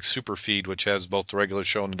got a big super feed which has both the regular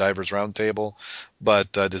show and the divers roundtable.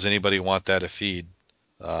 But does anybody want that a feed?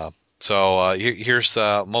 Uh, So here's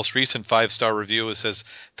the most recent 5-star review. It says,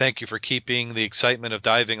 "Thank you for keeping the excitement of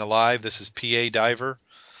diving alive. This is PA Diver."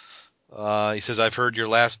 He says, "I've heard your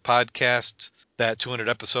last podcast that 200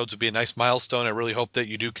 episodes would be a nice milestone. I really hope that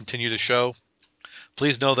you do continue the show.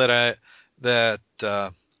 Please know that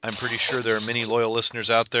I'm pretty sure there are many loyal listeners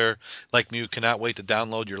out there like me who cannot wait to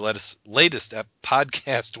download your latest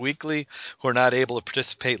podcast weekly, who are not able to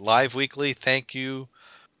participate live weekly. Thank you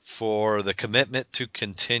for the commitment to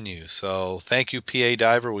continue." So thank you, PA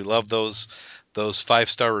Diver. We love those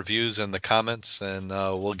 5-star reviews and the comments, and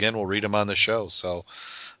we'll read them on the show. So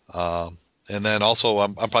and then also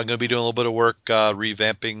I'm probably going to be doing a little bit of work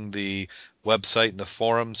revamping the website and the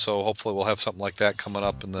forum, so hopefully we'll have something like that coming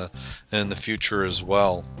up in the future as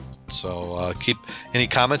well. So keep any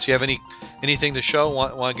comments. You have anything to show?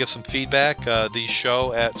 Want to give some feedback? The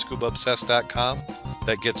show at scubaobsessed.com.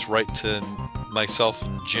 That gets right to myself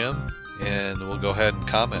and Jim, and we'll go ahead and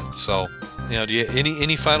comment. So, do you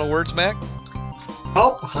any final words, Mac?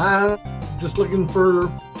 Oh, I'm just looking for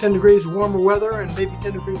 10 degrees warmer weather and maybe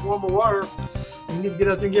 10 degrees warmer water. We need to get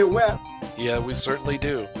out there and get wet. Yeah, we certainly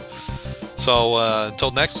do. So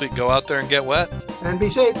until next week, go out there and get wet. And be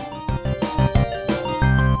safe.